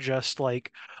traverse, not just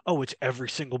like, oh, it's every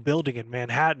single building in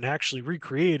Manhattan actually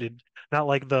recreated. Not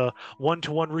like the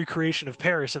one-to-one recreation of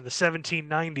Paris in the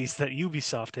 1790s that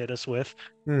Ubisoft hit us with.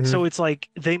 So it's like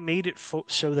they made it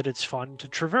so that it's fun to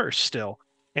traverse still.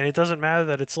 And it doesn't matter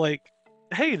that it's like,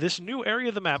 hey, this new area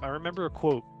of the map. I remember a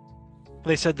quote.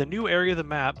 They said the new area of the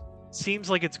map seems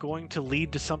like it's going to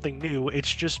lead to something new.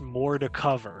 It's just more to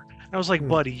cover. And I was like,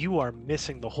 buddy, you are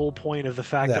missing the whole point of the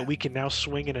fact that we can now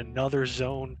swing in another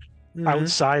zone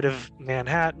outside of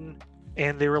Manhattan.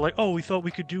 And they were like, oh, we thought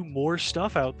we could do more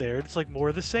stuff out there. It's like more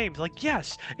of the same. It's like,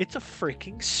 yes, it's a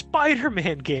freaking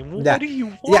Spider-Man game. What do you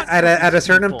want? At a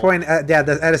certain point, at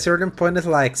a certain point, it's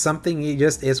like something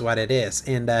just is what it is.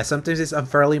 And sometimes it's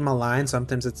unfairly maligned,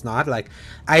 sometimes it's not. Like,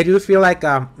 I do feel like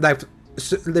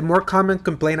the more common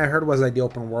complaint I heard was like the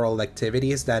open world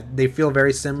activities, that they feel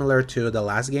very similar to the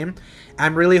last game.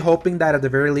 I'm really hoping that at the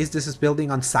very least this is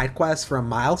building on side quests from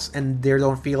Miles, and they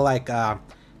don't feel like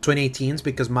 2018's,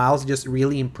 because Miles just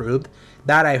really improved.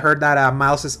 That I heard that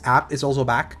Miles's app is also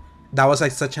back. That was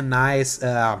like such a nice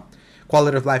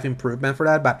quality of life improvement for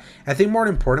that. But I think more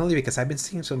importantly, because I've been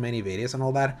seeing so many videos and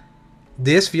all that,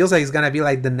 this feels like it's gonna be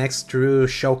like the next true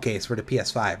showcase for the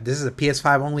PS5. This is a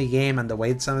PS5 only game, and the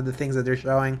way some of the things that they're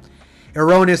showing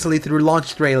erroneously through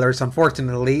launch trailers,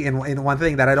 unfortunately, in one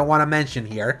thing that I don't want to mention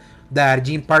here, that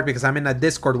Gene Park, because I'm in a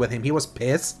Discord with him, he was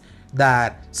pissed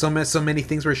that so many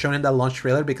things were shown in that launch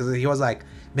trailer, because he was like,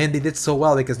 man, they did so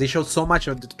well because they showed so much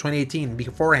of the 2018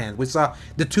 beforehand. We saw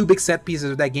the two big set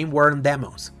pieces of that game were in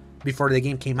demos before the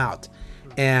game came out,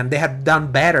 and they had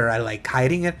done better at like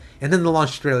hiding it, and then the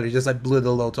launch trailer just like blew the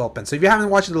loads open. So if you haven't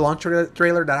watched the launch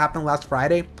trailer that happened last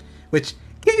Friday, which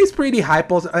is pretty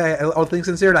hype, all things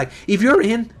considered, like if you're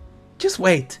in, just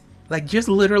wait, like just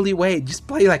literally wait, just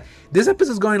play. Like this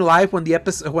episode is going live when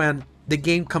the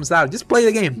game comes out. Just play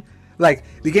the game. Like,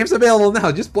 the game's available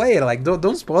now. Just play it. Like,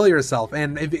 don't spoil yourself.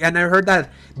 And I heard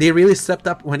that they really stepped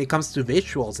up when it comes to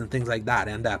visuals and things like that.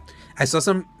 And I saw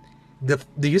some. Do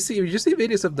you see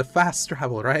videos of the fast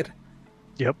travel, right?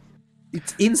 Yep.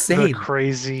 It's insane. The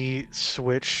crazy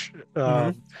switch.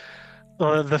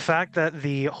 The fact that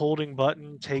the holding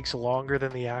button takes longer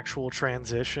than the actual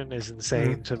transition is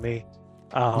insane to me.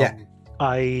 Yeah.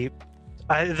 Um,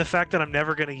 I, the fact that I'm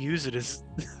never going to use it is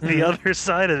the Hmm. other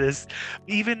side of this.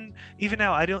 Even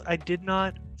now, I did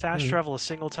not fast Hmm. travel a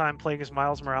single time playing as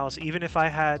Miles Morales. Even if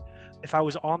I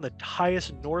was on the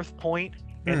highest north point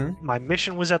and Hmm. my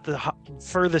mission was at the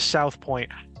furthest south point,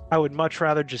 I would much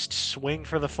rather just swing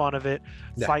for the fun of it,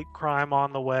 Yeah. fight crime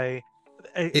on the way.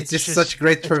 It's It's just such just,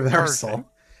 great it's perfect. traversal.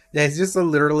 Yeah, it's just a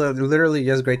literally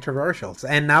just great traversals.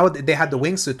 And now they had the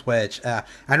wingsuit, which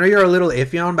I know you're a little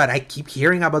iffy on, but I keep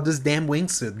hearing about this damn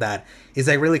wingsuit that is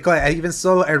like really cool. I even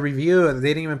saw a review, they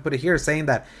didn't even put it here, saying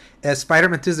that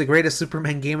Spider-Man 2 is the greatest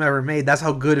Superman game ever made. That's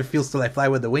how good it feels to like fly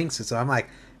with the wingsuit. So I'm like,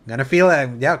 I'm gonna feel it.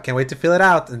 Yeah, can't wait to feel it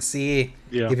out and see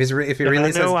Yeah. if it And really I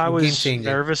is know I game was changing.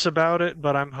 nervous about it,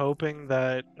 but I'm hoping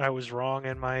that I was wrong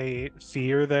in my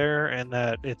fear there and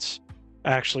that it's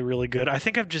actually really good. I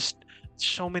think I've just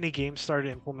so many games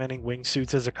started implementing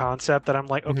wingsuits as a concept that I'm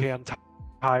like, Hmm. okay, I'm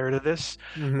tired of this.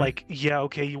 Hmm. Like, yeah,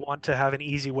 okay, you want to have an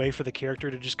easy way for the character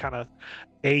to just kind of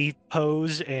a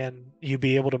pose and you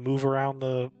be able to move around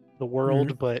the Hmm.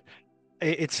 world, but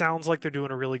it sounds like they're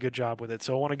doing a really good job with it.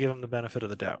 So I want to give them the benefit of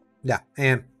the doubt. Yeah,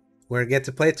 and we're gonna get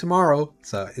to play it tomorrow,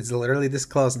 so it's literally this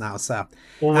close now. So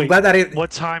Well, I'm wait, glad that it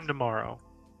what time tomorrow?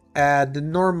 the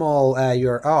normal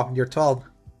you're 12,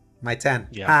 my 10.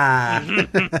 Yeah. Ah,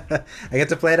 I get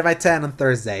to play it at my 10 on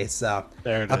Thursday, so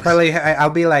There it I'll is. probably I'll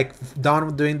be like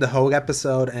done doing the Hogue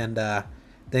episode and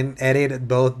then edit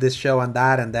both this show and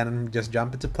that, and then just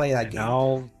jump into play that And game.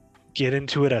 I'll get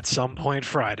into it at some point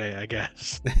Friday, I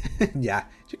guess. Yeah,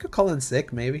 you could call in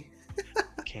sick maybe.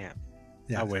 Can't.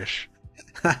 I Yeah. wish.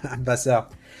 But so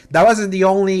that wasn't the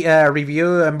only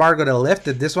review embargo that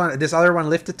lifted. This other one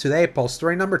lifted today. Paul,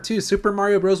 story number 2, Super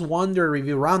Mario Bros. Wonder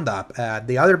review roundup.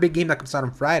 The other big game that comes out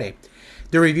on Friday.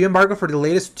 The review embargo for the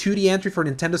latest 2D entry for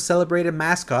Nintendo's celebrated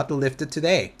mascot lifted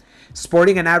today.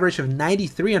 Sporting an average of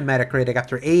 93 on Metacritic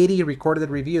after 80 recorded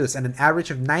reviews and an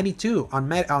average of 92 on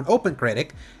OpenCritic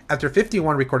after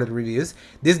 51 recorded reviews,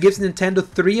 this gives Nintendo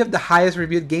 3 of the highest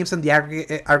reviewed games on the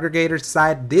aggregator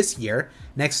side this year,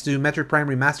 next to Metroid Prime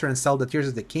Remastered and Zelda Tears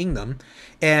of the Kingdom,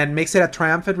 and makes it a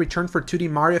triumphant return for 2D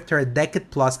Mario after a decade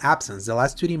plus absence. The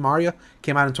last 2D Mario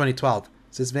came out in 2012,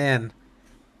 so it's been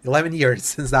 11 years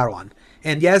since that one.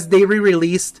 And yes, they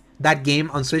re-released that game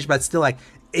on Switch, but still, like,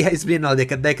 it's been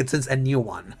like a decade since a new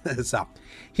one. So,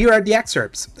 here are the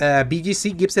excerpts.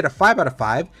 BGC gives it a 5 out of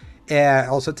 5,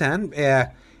 also 10.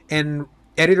 And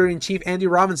editor-in-chief Andy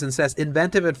Robinson says,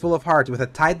 inventive and full of heart, with a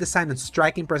tight design and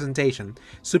striking presentation,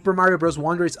 Super Mario Bros.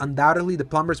 Wonder is undoubtedly the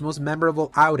plumber's most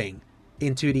memorable outing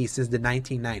in 2D since the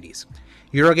 1990s.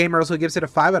 Eurogamer also gives it a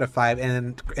 5 out of 5,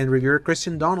 and reviewer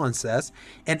Christian Donlan says,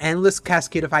 an endless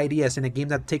cascade of ideas in a game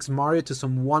that takes Mario to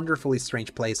some wonderfully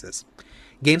strange places.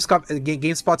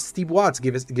 GameSpot's Steve Watts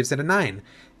gives it a 9.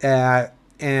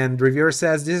 And reviewer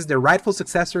says this is the rightful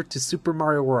successor to Super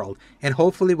Mario World, and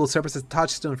hopefully will serve as a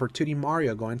touchstone for 2D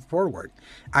Mario going forward.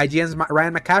 IGN's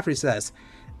Ryan McCaffrey says,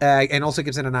 and also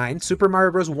gives it a 9. Super Mario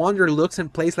Bros. Wonder looks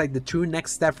and plays like the true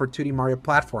next step for 2D Mario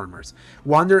platformers.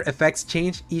 Wonder effects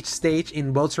change each stage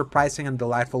in both surprising and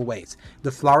delightful ways. The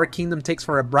Flower Kingdom takes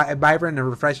for a vibrant and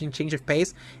refreshing change of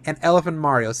pace, and Elephant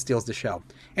Mario steals the show.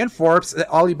 And Forbes,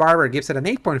 Ollie Barber gives it an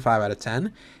 8.5 out of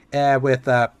 10,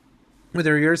 with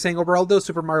the reviewer saying, overall though,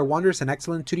 Super Mario Wonder is an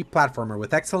excellent 2D platformer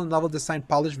with excellent level design,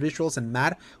 polished visuals, and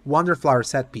mad Wonderflower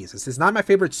set pieces. It's not my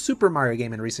favorite Super Mario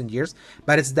game in recent years,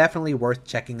 but it's definitely worth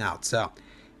checking out. So,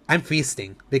 I'm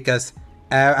feasting, because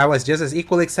I was just as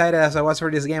equally excited as I was for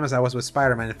this game as I was with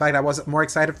Spider-Man. In fact, I was more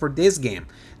excited for this game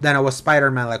than I was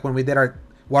Spider-Man, like when we did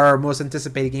what are our most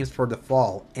anticipated games for the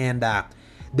fall. And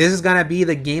this is gonna be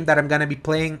the game that I'm gonna be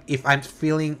playing if I'm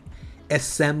feeling a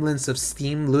semblance of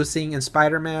steam losing in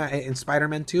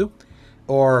Spider-Man 2,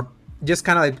 or just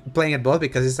kind of like playing it both,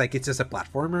 because it's just a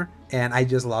platformer, and I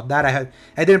just love that.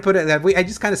 I didn't put it that I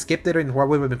just kind of skipped it in what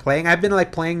we've been playing. I've been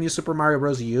like playing New Super Mario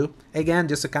Bros. U again,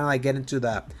 just to kind of like get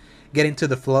into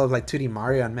the flow of like 2D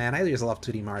Mario, and man, I just love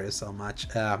 2D Mario so much.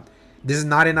 This is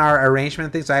not in our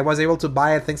arrangement thing, so I was able to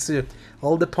buy it thanks to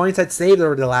all the points I'd saved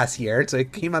over the last year. So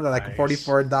it came out at like Nice.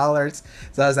 $44.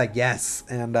 So I was like, yes,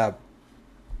 and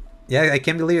yeah, I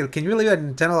can't believe it. Can you believe that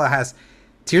Nintendo has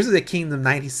Tears of the Kingdom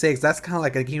 96? That's kind of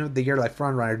like a Game of the Year like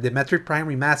frontrunner. The Metroid Prime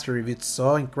Remaster reviewed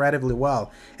so incredibly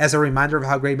well, as a reminder of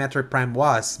how great Metroid Prime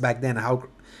was back then, how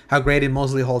great it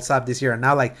mostly holds up this year. And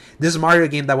now, like, this Mario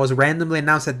game that was randomly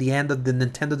announced at the end of the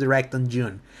Nintendo Direct in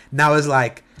June, now is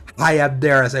like high up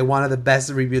there as like one of the best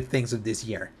reviewed things of this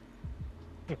year.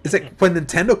 It's like when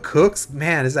Nintendo cooks,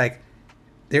 man, it's like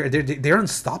they're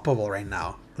unstoppable right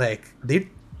now. Like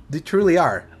They truly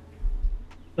are.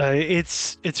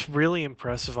 It's really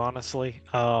impressive, honestly.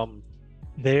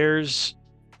 There's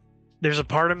there's a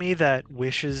part of me that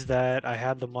wishes that I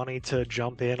had the money to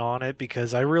jump in on it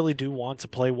because I really do want to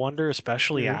play Wonder,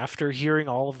 especially Hmm. after hearing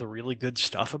all of the really good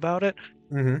stuff about it.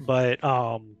 Hmm. But I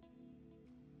don't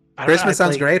know. Christmas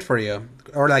sounds great for you,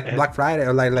 or like And Black Friday,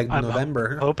 or like I'm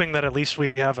November. hoping that at least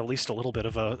we have at least a little bit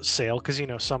of a sale because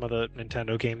some of the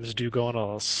Nintendo games do go on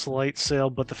a slight sale,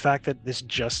 but the fact that this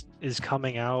just is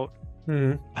coming out,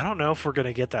 Hmm. I don't know if we're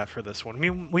gonna get that for this one. I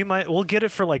mean, we'll get it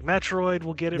for like Metroid,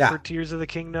 we'll get it Yeah, for Tears of the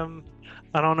Kingdom.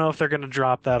 I don't know if they're gonna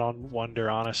drop that on Wonder,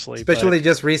 honestly, but especially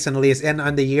just recently, and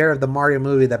on the year of the Mario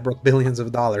movie that broke billions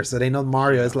of dollars, so they know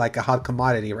Mario is yeah, like a hot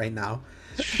commodity right now.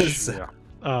 So,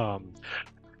 yeah. Um,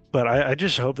 but I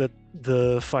just hope that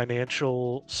the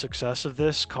financial success of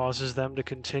this causes them to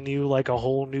continue like a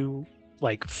whole new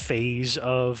like phase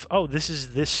of, oh, this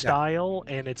is this yeah, style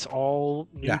and it's all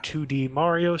new yeah. 2D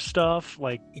Mario stuff.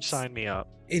 Like, It's sign me up.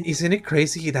 isn't it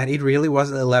crazy that it really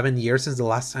was 11 years since the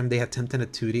last time they attempted a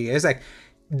 2D? It's like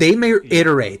they may Yeah.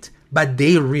 iterate, but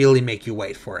they really make you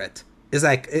wait for it. It's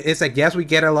like yes, we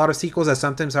get a lot of sequels that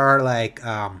sometimes are like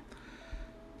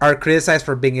are criticized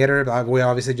for being iterative. We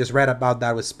obviously just read about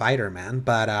that with Spider-Man,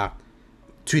 but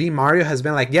 2D Mario has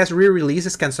been like, yes,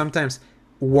 re-releases can sometimes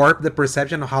warp the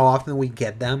perception of how often we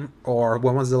get them or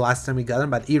when was the last time we got them,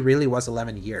 but it really was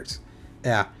 11 years.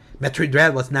 Yeah, Metroid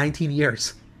Dread was 19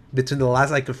 years between the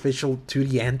last like official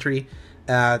 2D entry.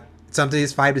 Uh,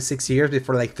 Sometimes 5 to 6 years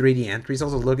before like 3D entries.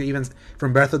 Also, look even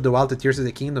from Breath of the Wild to Tears of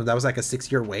the Kingdom, that was like a 6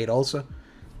 year wait. Also,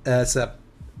 so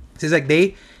it's like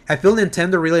I feel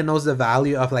Nintendo really knows the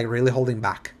value of like really holding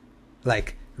back,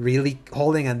 like really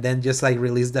holding and then just like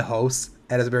release the host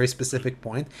at a very specific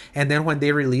point, and then when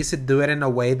they release it, do it in a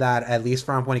way that at least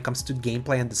from when it comes to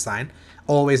gameplay and design,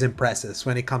 always impresses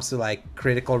when it comes to like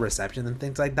critical reception and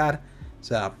things like that.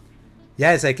 So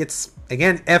yeah, it's like it's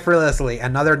again effortlessly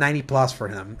another 90 plus for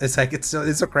him. It's like it's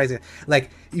so crazy.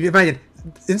 Like you imagine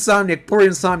Insomniac, poor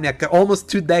Insomniac, almost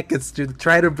 2 decades to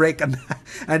try to break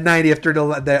a 90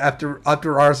 after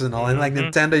after Arsenal, and like Hmm.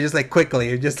 Nintendo just like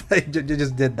quickly just like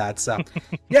just did that. So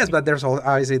yes, but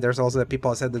obviously there's also the people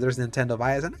that said that there's Nintendo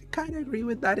bias, and I kind of agree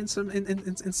with that in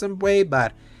some way.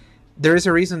 But there is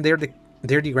a reason they're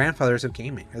the grandfathers of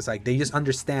gaming. It's like they just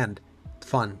understand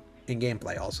fun in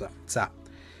gameplay also. So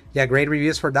yeah, great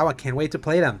reviews for that one. Can't wait to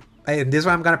play them. And this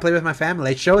one I'm gonna play with my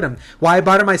family. I showed them why I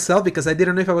bought it myself because I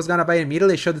didn't know if I was gonna buy it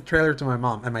immediately. I showed the trailer to my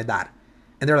mom and my dad,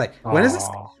 and they're like, "When is this?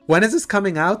 Oh, When is this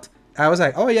coming out?" I was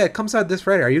like, "Oh yeah, it comes out this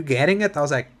Friday. Are you getting it?" I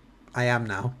was like, "I am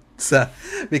now." So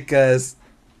because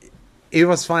it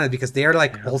was fun because they are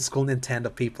like yeah. old school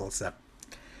Nintendo people. So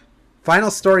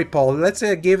final story, Paul. Let's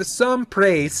give some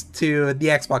praise to the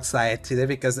Xbox side today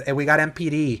because we got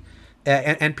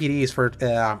NPDs for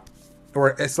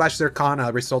or slash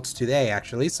Zircana results today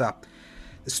actually. So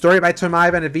the story by Tom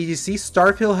Ivan at VGC: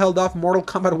 Starfield held off Mortal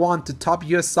Kombat 1 to top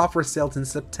US software sales in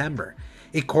September.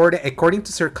 According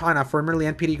to Circana, formerly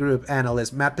NPD Group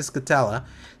analyst Matt Piscatella,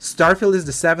 Starfield is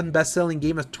the 7th best-selling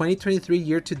game of 2023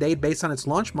 year-to-date based on its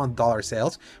launch month dollar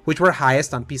sales, which were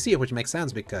highest on PC, which makes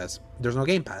sense because there's no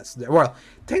Game Pass. Well,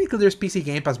 technically there's PC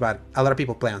Game Pass, but a lot of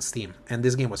people play on Steam, and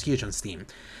this game was huge on Steam.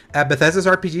 Bethesda's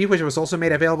RPG, which was also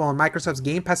made available on Microsoft's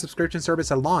Game Pass subscription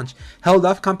service at launch, held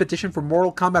off competition for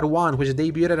Mortal Kombat 1, which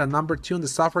debuted at number 2 in the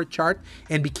software chart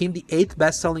and became the 8th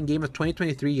best-selling game of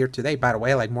 2023 year-to-date. By the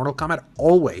way, like Mortal Kombat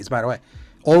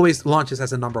always launches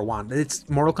as a number 1.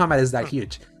 Mortal Kombat is that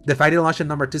huge. The fact it launched at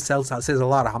number 2 says a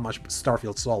lot of how much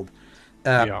Starfield sold.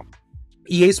 Yeah.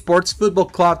 EA Sports Football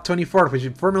Club 24, which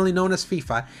is formerly known as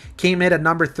FIFA, came in at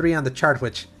number 3 on the chart,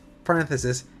 which,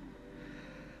 parenthesis,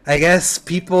 I guess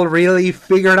people really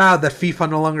figured out that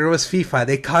FIFA no longer was FIFA.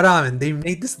 They caught on and they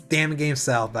made this damn game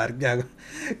sell. But yeah,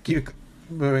 keep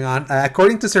moving on.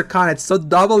 According to Circana, it's saw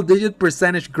double-digit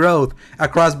percentage growth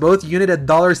across both unit and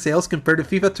dollar sales compared to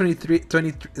FIFA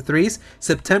 23's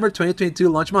September 2022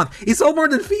 launch month. It's all more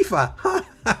than FIFA.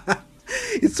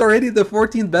 It's already the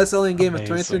 14th best-selling game of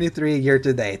 2023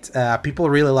 year-to-date. People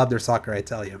really love their soccer, I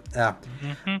tell you.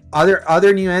 Hmm.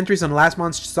 Other new entries on last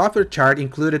month's software chart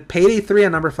included Payday 3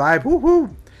 at number 5.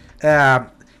 Woohoo!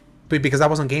 Because that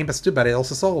was on Game Pass too, but it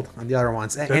also sold on the other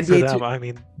ones. Good for NBA them. 2. I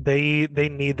mean, they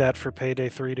need that for Payday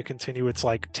 3 to continue its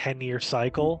like 10-year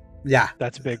cycle. Yeah,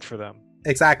 That's big for them.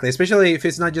 exactly. Especially if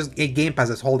it's not just a Game Pass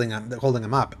that's holding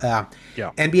them up. Yeah.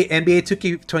 NBA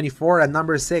 2K24 at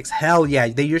number 6. Hell yeah,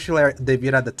 they usually are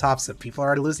debuted at the top, so people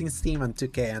are losing steam on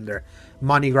 2K and their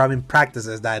money-grabbing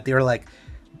practices that they're like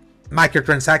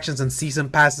microtransactions and season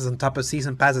passes on top of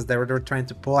season passes they were trying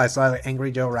to pull. I saw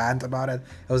Angry Joe rant about it.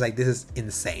 I was like, this is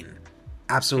insane.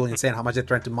 absolutely insane how much they're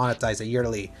trying to monetize a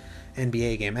yearly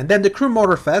NBA game. And then the Crew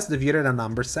Motorfest debuted at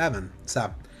number 7.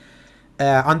 So,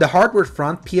 on the hardware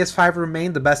front, PS5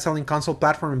 remained the best-selling console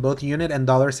platform in both unit and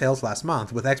dollar sales last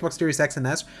month, with Xbox Series X and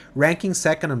S ranking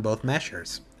second on both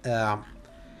measures.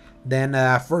 Then,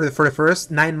 for the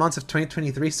first 9 months of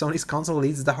 2023, Sony's console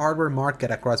leads the hardware market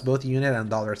across both unit and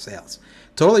dollar sales.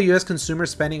 Total US consumer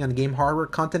spending on game hardware,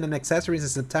 content, and accessories in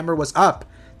September was up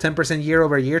 10% year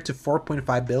over year to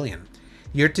 $4.5 billion.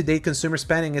 Year-to-date consumer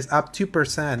spending is up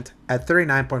 2% at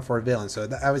 $39.4 billion. So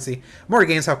obviously, more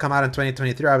games have come out in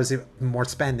 2023. Obviously, more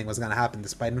spending was going to happen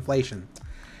despite inflation.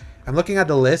 I'm looking at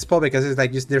the list, Paul, because it's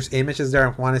like just there's images there. I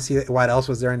want to see what else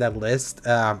was there in that list.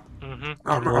 I'm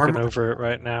looking over it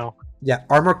right now. Yeah,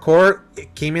 Armored Core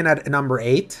came in at number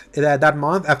 8 that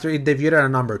month after it debuted at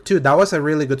number 2. That was a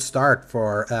really good start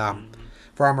for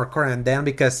Armored Core, and then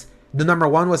because the number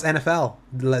 1 was NFL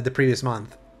the previous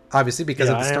month. Obviously, because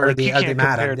of the start of the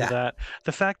Madden. That.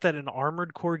 The fact that an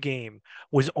Armored Core game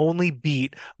was only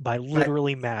beat by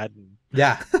literally Madden.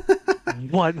 Yeah.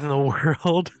 What in the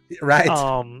world? Right.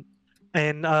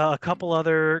 And a couple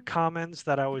other comments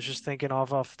that I was just thinking off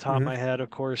the top of my head, of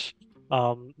course,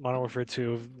 Modern Warfare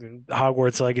 2,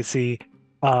 Hogwarts Legacy.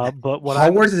 But what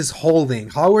Hogwarts is holding.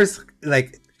 Hogwarts,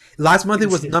 like, last month it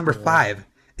was number 5.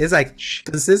 It's like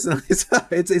consistently.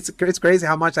 It's crazy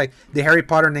how much like the Harry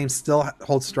Potter name still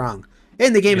holds strong,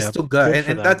 and the game is still good,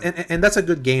 and that's a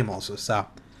good game also. So,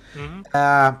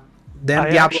 then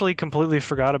I actually completely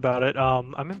forgot about it.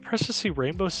 I'm impressed to see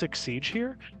Rainbow Six Siege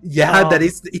here. Yeah,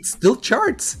 it still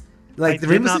charts. Like I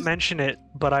did not mention it,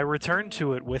 but I returned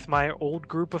to it with my old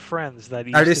group of friends that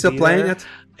used are they still playing it?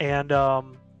 And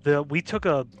we took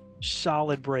a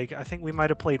solid break. I think we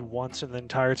might have played once in the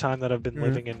entire time that I've been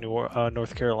living in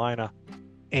North Carolina,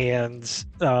 and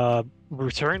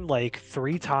returned like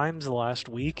 3 times the last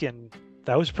week, and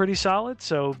that was pretty solid.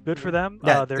 So good for them.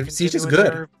 Yeah, Siege is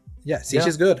good. Siege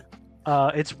is good.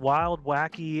 It's wild,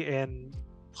 wacky, and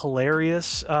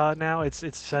hilarious. Now it's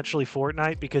essentially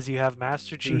Fortnite because you have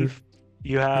Master Chief,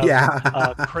 you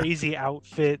have crazy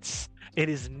outfits. It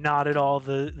is not at all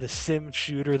the sim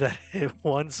shooter that it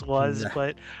once was,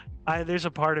 but there's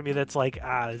a part of me that's like,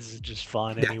 this is just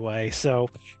fun anyway. So,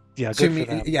 good to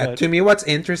me, to me, what's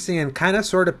interesting and kind of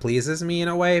sort of pleases me in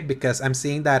a way because I'm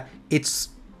seeing that its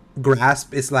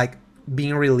grasp is like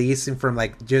being released from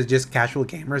like just casual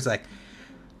gamers. Like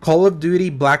Call of Duty,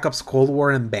 Black Ops Cold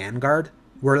War, and Vanguard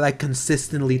were like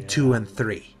consistently 2 and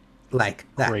 3, like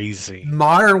that. Crazy.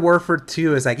 Modern Warfare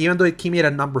 2 is like, even though it came in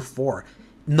at number 4.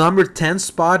 Number 10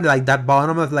 spot, like that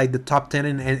bottom of like the top 10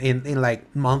 in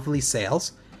like monthly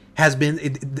sales has been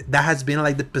that has been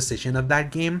like the position of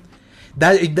that game.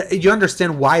 That you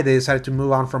understand why they decided to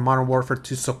move on from Modern Warfare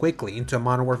 2 so quickly into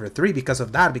Modern Warfare 3 because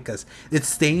of that, because its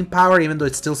staying power, even though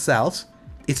it still sells,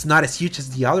 it's not as huge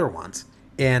as the other ones.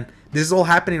 And this is all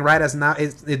happening right as now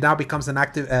it now becomes an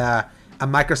active a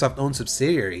Microsoft owned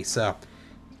subsidiary. So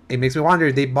it makes me wonder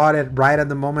if they bought it right at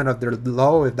the moment of their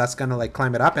low, if that's gonna like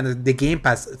climb it up, and the Game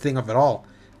Pass thing of it all.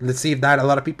 Let's see if that a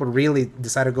lot of people really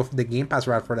decide to go for the Game Pass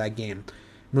route for that game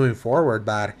moving forward.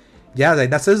 But yeah, like,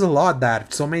 that says a lot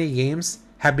that so many games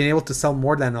have been able to sell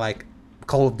more than like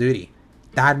Call of Duty.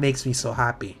 That makes me so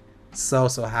happy, so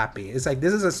happy. It's like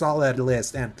this is a solid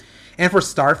list, and for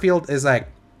Starfield is like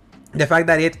the fact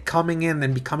that it coming in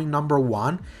and becoming number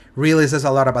 1 really says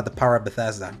a lot about the power of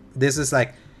Bethesda. This is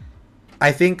like,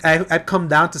 I think I've come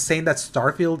down to saying that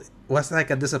Starfield was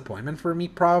like a disappointment for me,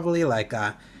 probably. Like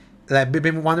I've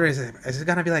been wondering, is it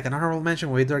gonna be like an honorable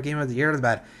mention with our Game of the Year?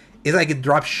 But it's like it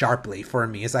dropped sharply for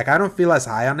me. It's like I don't feel as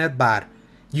high on it, but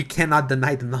you cannot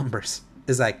deny the numbers.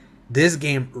 It's like this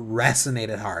game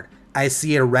resonated hard. I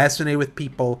see it resonate with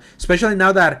people, especially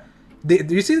now that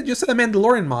you see the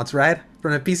Mandalorian mods, right?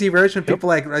 From the PC version, people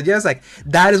like just like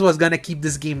that is what's gonna keep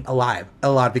this game alive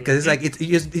a lot, because it's like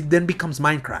it then becomes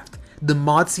Minecraft. The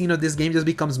mod scene of this game just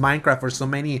becomes Minecraft for so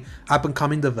many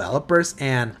up-and-coming developers,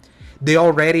 and they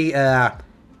already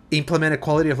implemented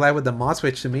quality of life with the mods,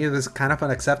 which to me was kind of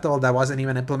unacceptable. That wasn't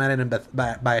even implemented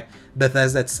by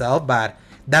Bethesda itself, but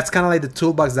that's kind of like the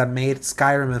toolbox that made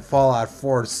Skyrim and Fallout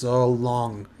 4 so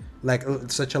long, like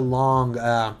such a long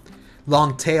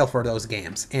tail for those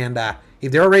games. And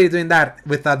if they're already doing that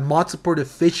with that mod support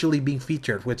officially being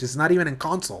featured, which is not even in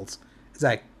consoles, it's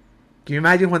like, can you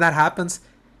imagine when that happens?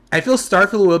 I feel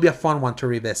Starfield will be a fun one to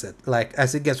revisit, like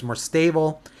as it gets more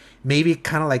stable. Maybe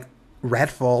kind of like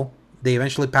Redfall, they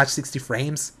eventually patch 60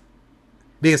 frames,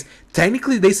 because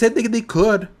technically they said they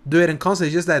could do it in console.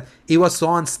 It's just that it was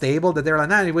so unstable that they were like,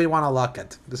 nah, we want to lock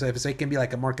it so it can be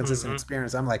like a more consistent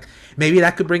experience. I'm like, maybe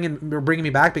that could bring me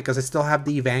back, because I still have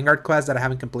the Vanguard quest that I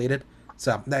haven't completed.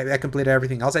 So I completed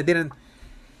everything else.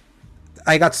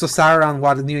 I got so sour on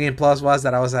what the New Game Plus was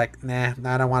that I was like, nah,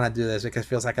 I don't want to do this because it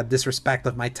feels like a disrespect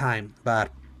of my time.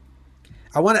 But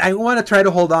I want to try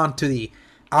to hold on to the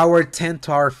hour 10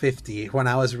 to hour 50 when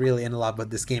I was really in love with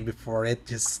this game before it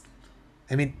just.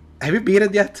 I mean, have you beat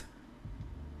it yet?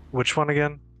 Which one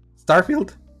again?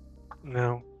 Starfield?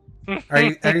 No. Are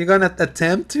you gonna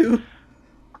attempt to?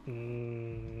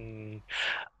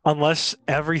 Unless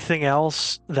everything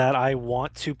else that I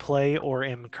want to play or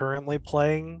am currently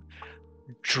playing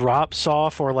drops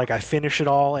off, or like I finish it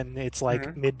all and it's like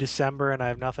Mm-hmm. mid-December and I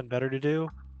have nothing better to do,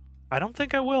 I don't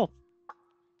think I will.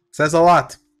 Says a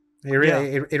lot. Yeah.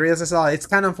 It really says a lot. It's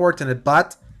kind of unfortunate,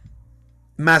 but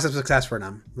massive success for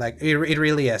them. Like it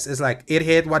really is. It's like it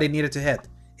hit what it needed to hit.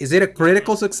 Is it a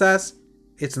critical success?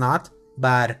 It's not,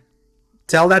 but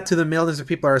tell that to the millions of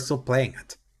people who are still playing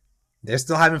it. They're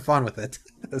still having fun with it.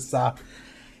 So,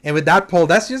 and with that,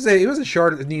 Paul, it was a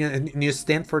short news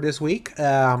stint for this week.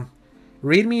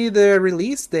 Read me the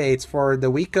release dates for the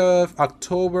week of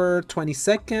October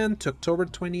 22nd to October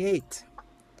 28th.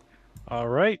 All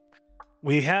right.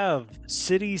 We have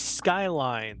Cities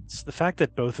Skylines. The fact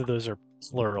that both of those are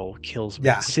plural kills me.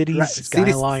 Yeah, Cities right.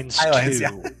 Skylines Skylines, 2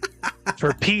 yeah.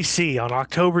 for PC on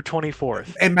October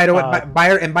 24th. And by the way,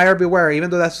 buyer beware. Even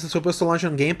though that's supposed to launch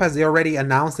on Game Pass, they already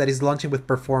announced that it's launching with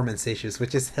performance issues,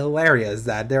 which is hilarious.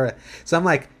 So I'm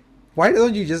like, why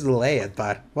don't you just delay it?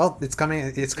 But well, it's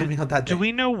coming. It's coming out that day. Do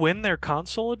we know when their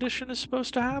console edition is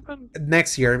supposed to happen?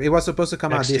 Next year. It was supposed to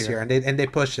come out this year, and they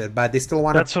pushed it, but they still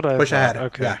want to push ahead.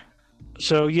 Okay. Yeah.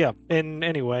 So yeah, and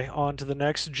anyway, on to the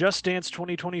next. Just Dance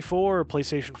 2024,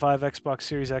 PlayStation 5, Xbox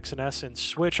Series X and S, and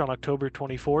Switch on October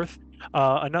 24th.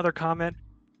 Another comment.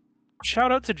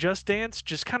 Shout out to Just Dance,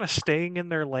 just kind of staying in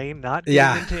their lane, not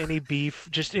getting into any beef,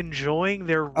 just enjoying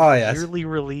their yearly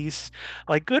release.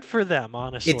 Like, good for them,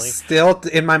 honestly. It's still,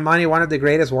 in my money, one of the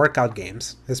greatest workout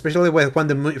games, especially when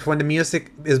the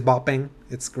music is bopping.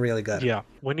 It's really good. Yeah,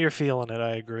 when you're feeling it,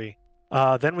 I agree.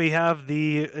 Then we have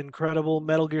the incredible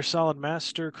Metal Gear Solid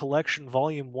Master Collection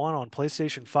Volume 1 on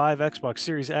PlayStation 5, Xbox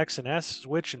Series X and S,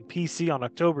 Switch, and PC on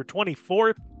October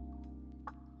 24th.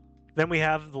 Then we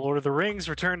have The Lord of the Rings,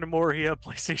 Return to Moria,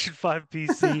 PlayStation 5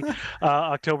 PC,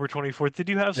 October 24th. Did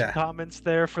you have some comments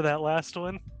there for that last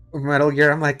one? Metal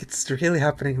Gear, I'm like, it's really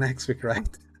happening next week, right?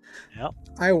 Yep.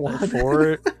 I want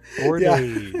four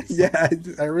days. Yeah,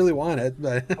 I really want it,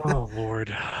 but oh Lord.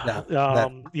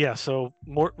 Yeah. So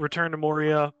Return to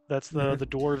Moria. That's the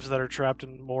dwarves that are trapped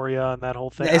in Moria and that whole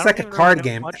thing. Yeah, it's like a card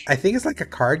game. I think it's like a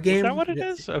card game. Is that what it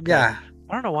is? Okay. Yeah.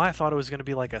 I don't know why I thought it was going to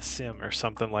be like a sim or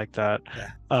something like that.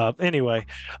 Yeah. Anyway,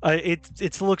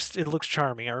 it looks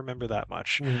charming. I remember that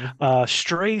much. Mm-hmm.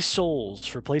 Stray Souls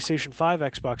for PlayStation 5,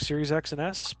 Xbox Series X and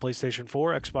S, PlayStation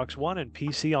 4, Xbox One, and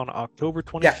PC on October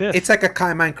 25th. Yeah, it's like a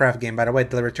Minecraft game, by the way.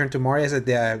 The Return to Moria is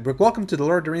welcome to the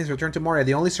Lord of the Rings Return to Moria,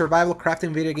 the only survival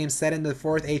crafting video game set in the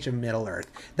fourth age of Middle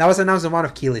Earth. That was announced in one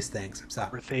of Keely's things. So.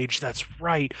 Fourth age, that's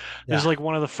right. This is like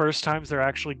one of the first times they're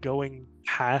actually going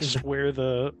past where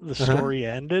the story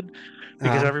ended,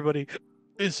 because everybody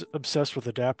is obsessed with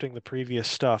adapting the previous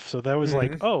stuff. So that was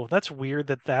like, oh, that's weird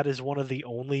that is one of the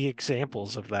only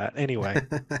examples of that. Anyway,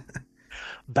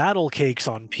 Battle Cakes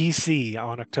on PC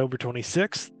on October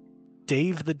 26th,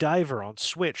 Dave the Diver on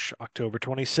Switch October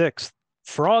 26th,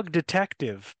 Frog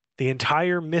Detective, the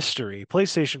entire mystery,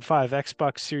 PlayStation 5,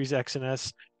 Xbox Series X and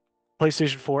S,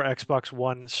 PlayStation 4, Xbox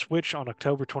One, Switch on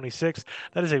October 26th.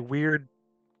 That is a weird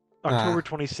October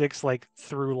 26th, like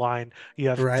through line. You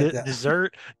have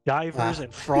dessert, divers,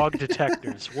 and frog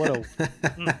detectors. What a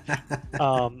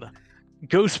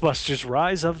Ghostbusters: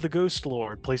 Rise of the Ghost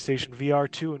Lord, PlayStation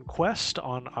VR 2 and Quest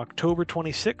on October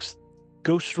 26th.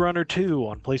 Ghost Runner 2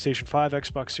 on PlayStation 5,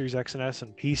 Xbox Series X and S,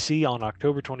 and PC on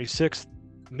October 26th.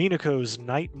 Minako's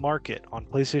Night Market on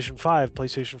PlayStation 5,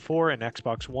 PlayStation 4, and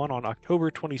Xbox One on October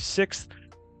 26th.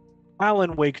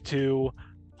 Alan Wake 2,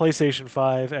 PlayStation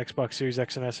 5, Xbox Series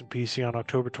X and S, and PC on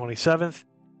October 27th.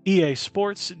 EA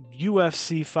Sports,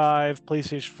 UFC 5,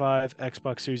 PlayStation 5,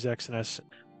 Xbox Series X and S,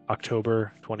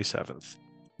 October 27th.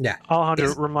 Yeah.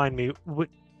 Alejandro, remind me,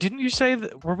 didn't you say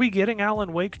that, were we getting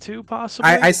Alan Wake 2 possibly?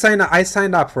 I signed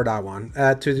up for that one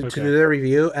to do the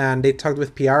review, and they talked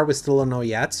with PR. We still don't know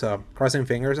yet, so crossing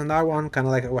fingers on that one, kind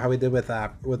of like how we did with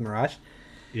Mirage.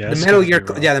 Yes, the Metal Gear,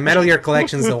 the Metal Gear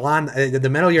collection is the one. The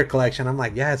Metal Gear collection, I'm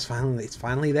like, yeah, it's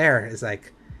finally there. It's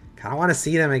like, kind of want to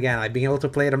see them again. Like being able to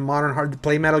play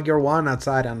play Metal Gear 1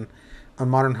 outside on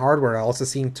modern hardware. Also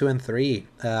seeing 2 and 3.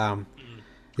 Yeah,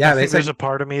 I think there's a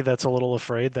part of me that's a little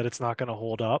afraid that it's not going to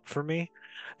hold up for me.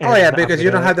 Oh yeah, because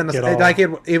you don't have the like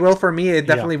it will for me. It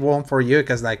definitely won't for you,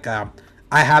 because like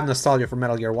I have nostalgia for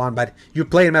Metal Gear 1, but you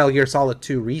played Metal Gear Solid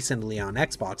 2 recently on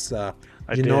Xbox, so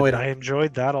I you did. know it. I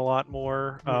enjoyed that a lot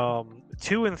more.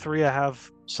 2 and 3, I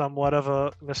have somewhat of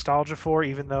a nostalgia for,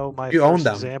 even though my You own first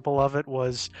them. example of it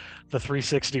was the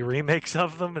 360 remakes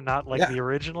of them and not like Yeah. the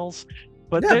originals.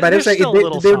 But Yeah, but it's there's like still a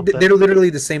little something. they're literally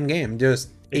the same game, just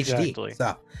HD. Exactly.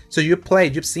 So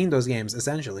you've seen those games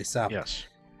essentially. So Yes.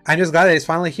 I'm just glad that it's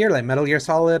finally here. Like Metal Gear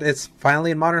Solid, it's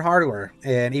finally in modern hardware,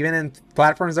 and even in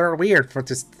platforms that are weird for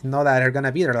to know that they're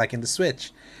gonna be there, like in the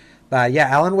Switch. But yeah,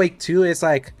 Alan Wake 2 is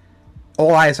like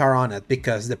all eyes are on it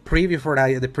because the previews for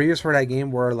that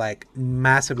game were like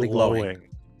massively glowing. Glowing.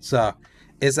 So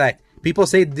it's like people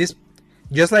say this,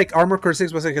 just like Armored Core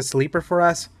 6 was like a sleeper for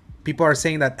us. People are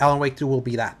saying that Alan Wake 2 will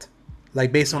be that,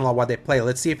 like based on what they play.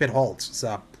 Let's see if it holds.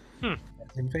 So,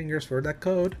 fingers for that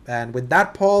code. And with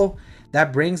that, Paul,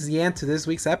 that brings the end to this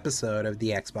week's episode of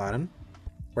the X Button.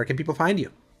 Where can people find you?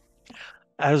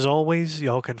 As always,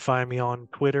 y'all can find me on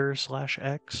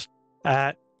Twitter/X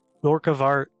at Dork of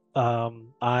Art.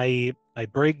 I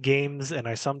break games and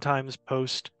I sometimes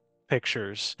post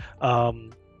pictures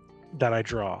that I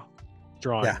draw. Yeah,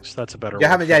 Drawings. That's a better you word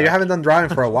haven't. for Yeah, you that. haven't done drawing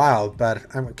for a while, but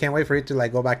I can't wait for you to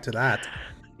like go back to that.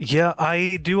 Yeah,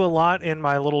 I do a lot in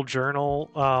my little journal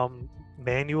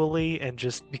manually, and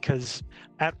just because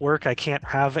at work I can't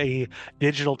have a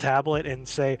digital tablet and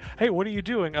say, "Hey, what are you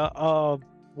doing?"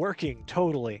 Working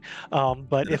totally.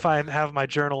 But if I have my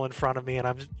journal in front of me and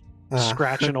I'm Uh,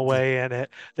 scratching away in it,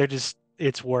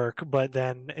 it's work. But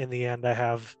then in the end, I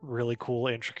have really cool,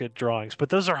 intricate drawings. But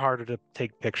those are harder to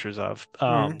take pictures of.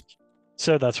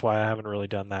 So that's why I haven't really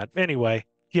done that. Anyway,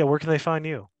 yeah, where can they find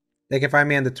you? They can find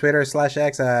me on the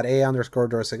Twitter/X at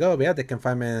A_Dorsegovia. They can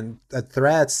find me on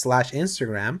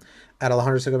Threads/Instagram at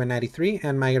AlejandroSegovia93,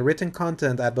 and my written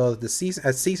content at both the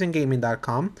at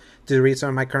seasongaming.com to read some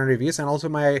of my current reviews, and also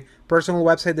my personal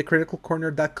website,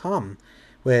 thecriticalcorner.com,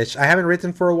 which I haven't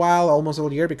written for a while, almost a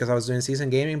year, because I was doing season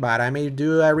gaming, but I may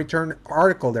do a return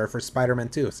article there for Spider-Man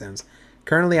 2, since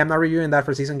currently I'm not reviewing that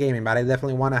for season gaming, but I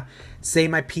definitely want to say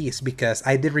my piece because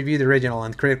I did review the original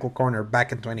on Critical Corner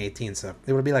back in 2018, so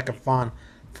it would be like a fun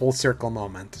full circle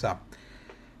moment. So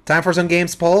time for some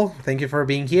games, Paul. Thank you for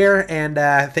being here, and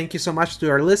thank you so much to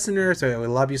our listeners. We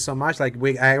love you so much.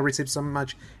 I received so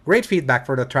much great feedback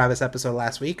for the Travis episode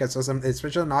last week. I saw some,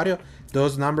 especially on audio,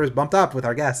 those numbers bumped up with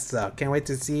our guests. So can't wait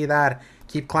to see that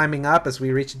keep climbing up as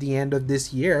we reach the end of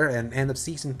this year and end of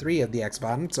season 3 of the X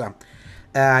Button. So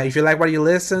if you like what you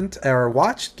listened or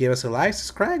watched, give us a like,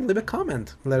 subscribe, leave a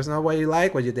comment. Let us know what you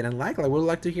like, what you didn't like. We'd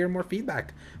like to hear more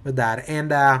feedback with that.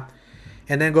 And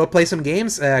then go play some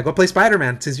games. Go play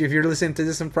Spider-Man, since if you're listening to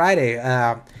this on Friday.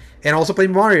 And also play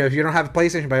Mario if you don't have a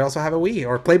PlayStation, but you also have a Wii,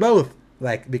 or play both.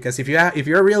 Because if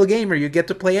you're a real gamer, you get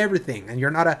to play everything, and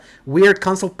you're not a weird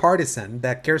console partisan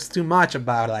that cares too much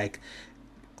about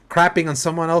crapping on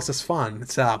someone else's fun.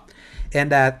 So. And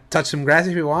touch some grass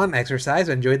if you want, exercise,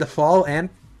 enjoy the fall, and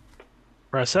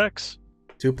Press X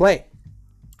to play.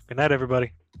 Good night,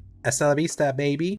 everybody. Hasta la vista, baby.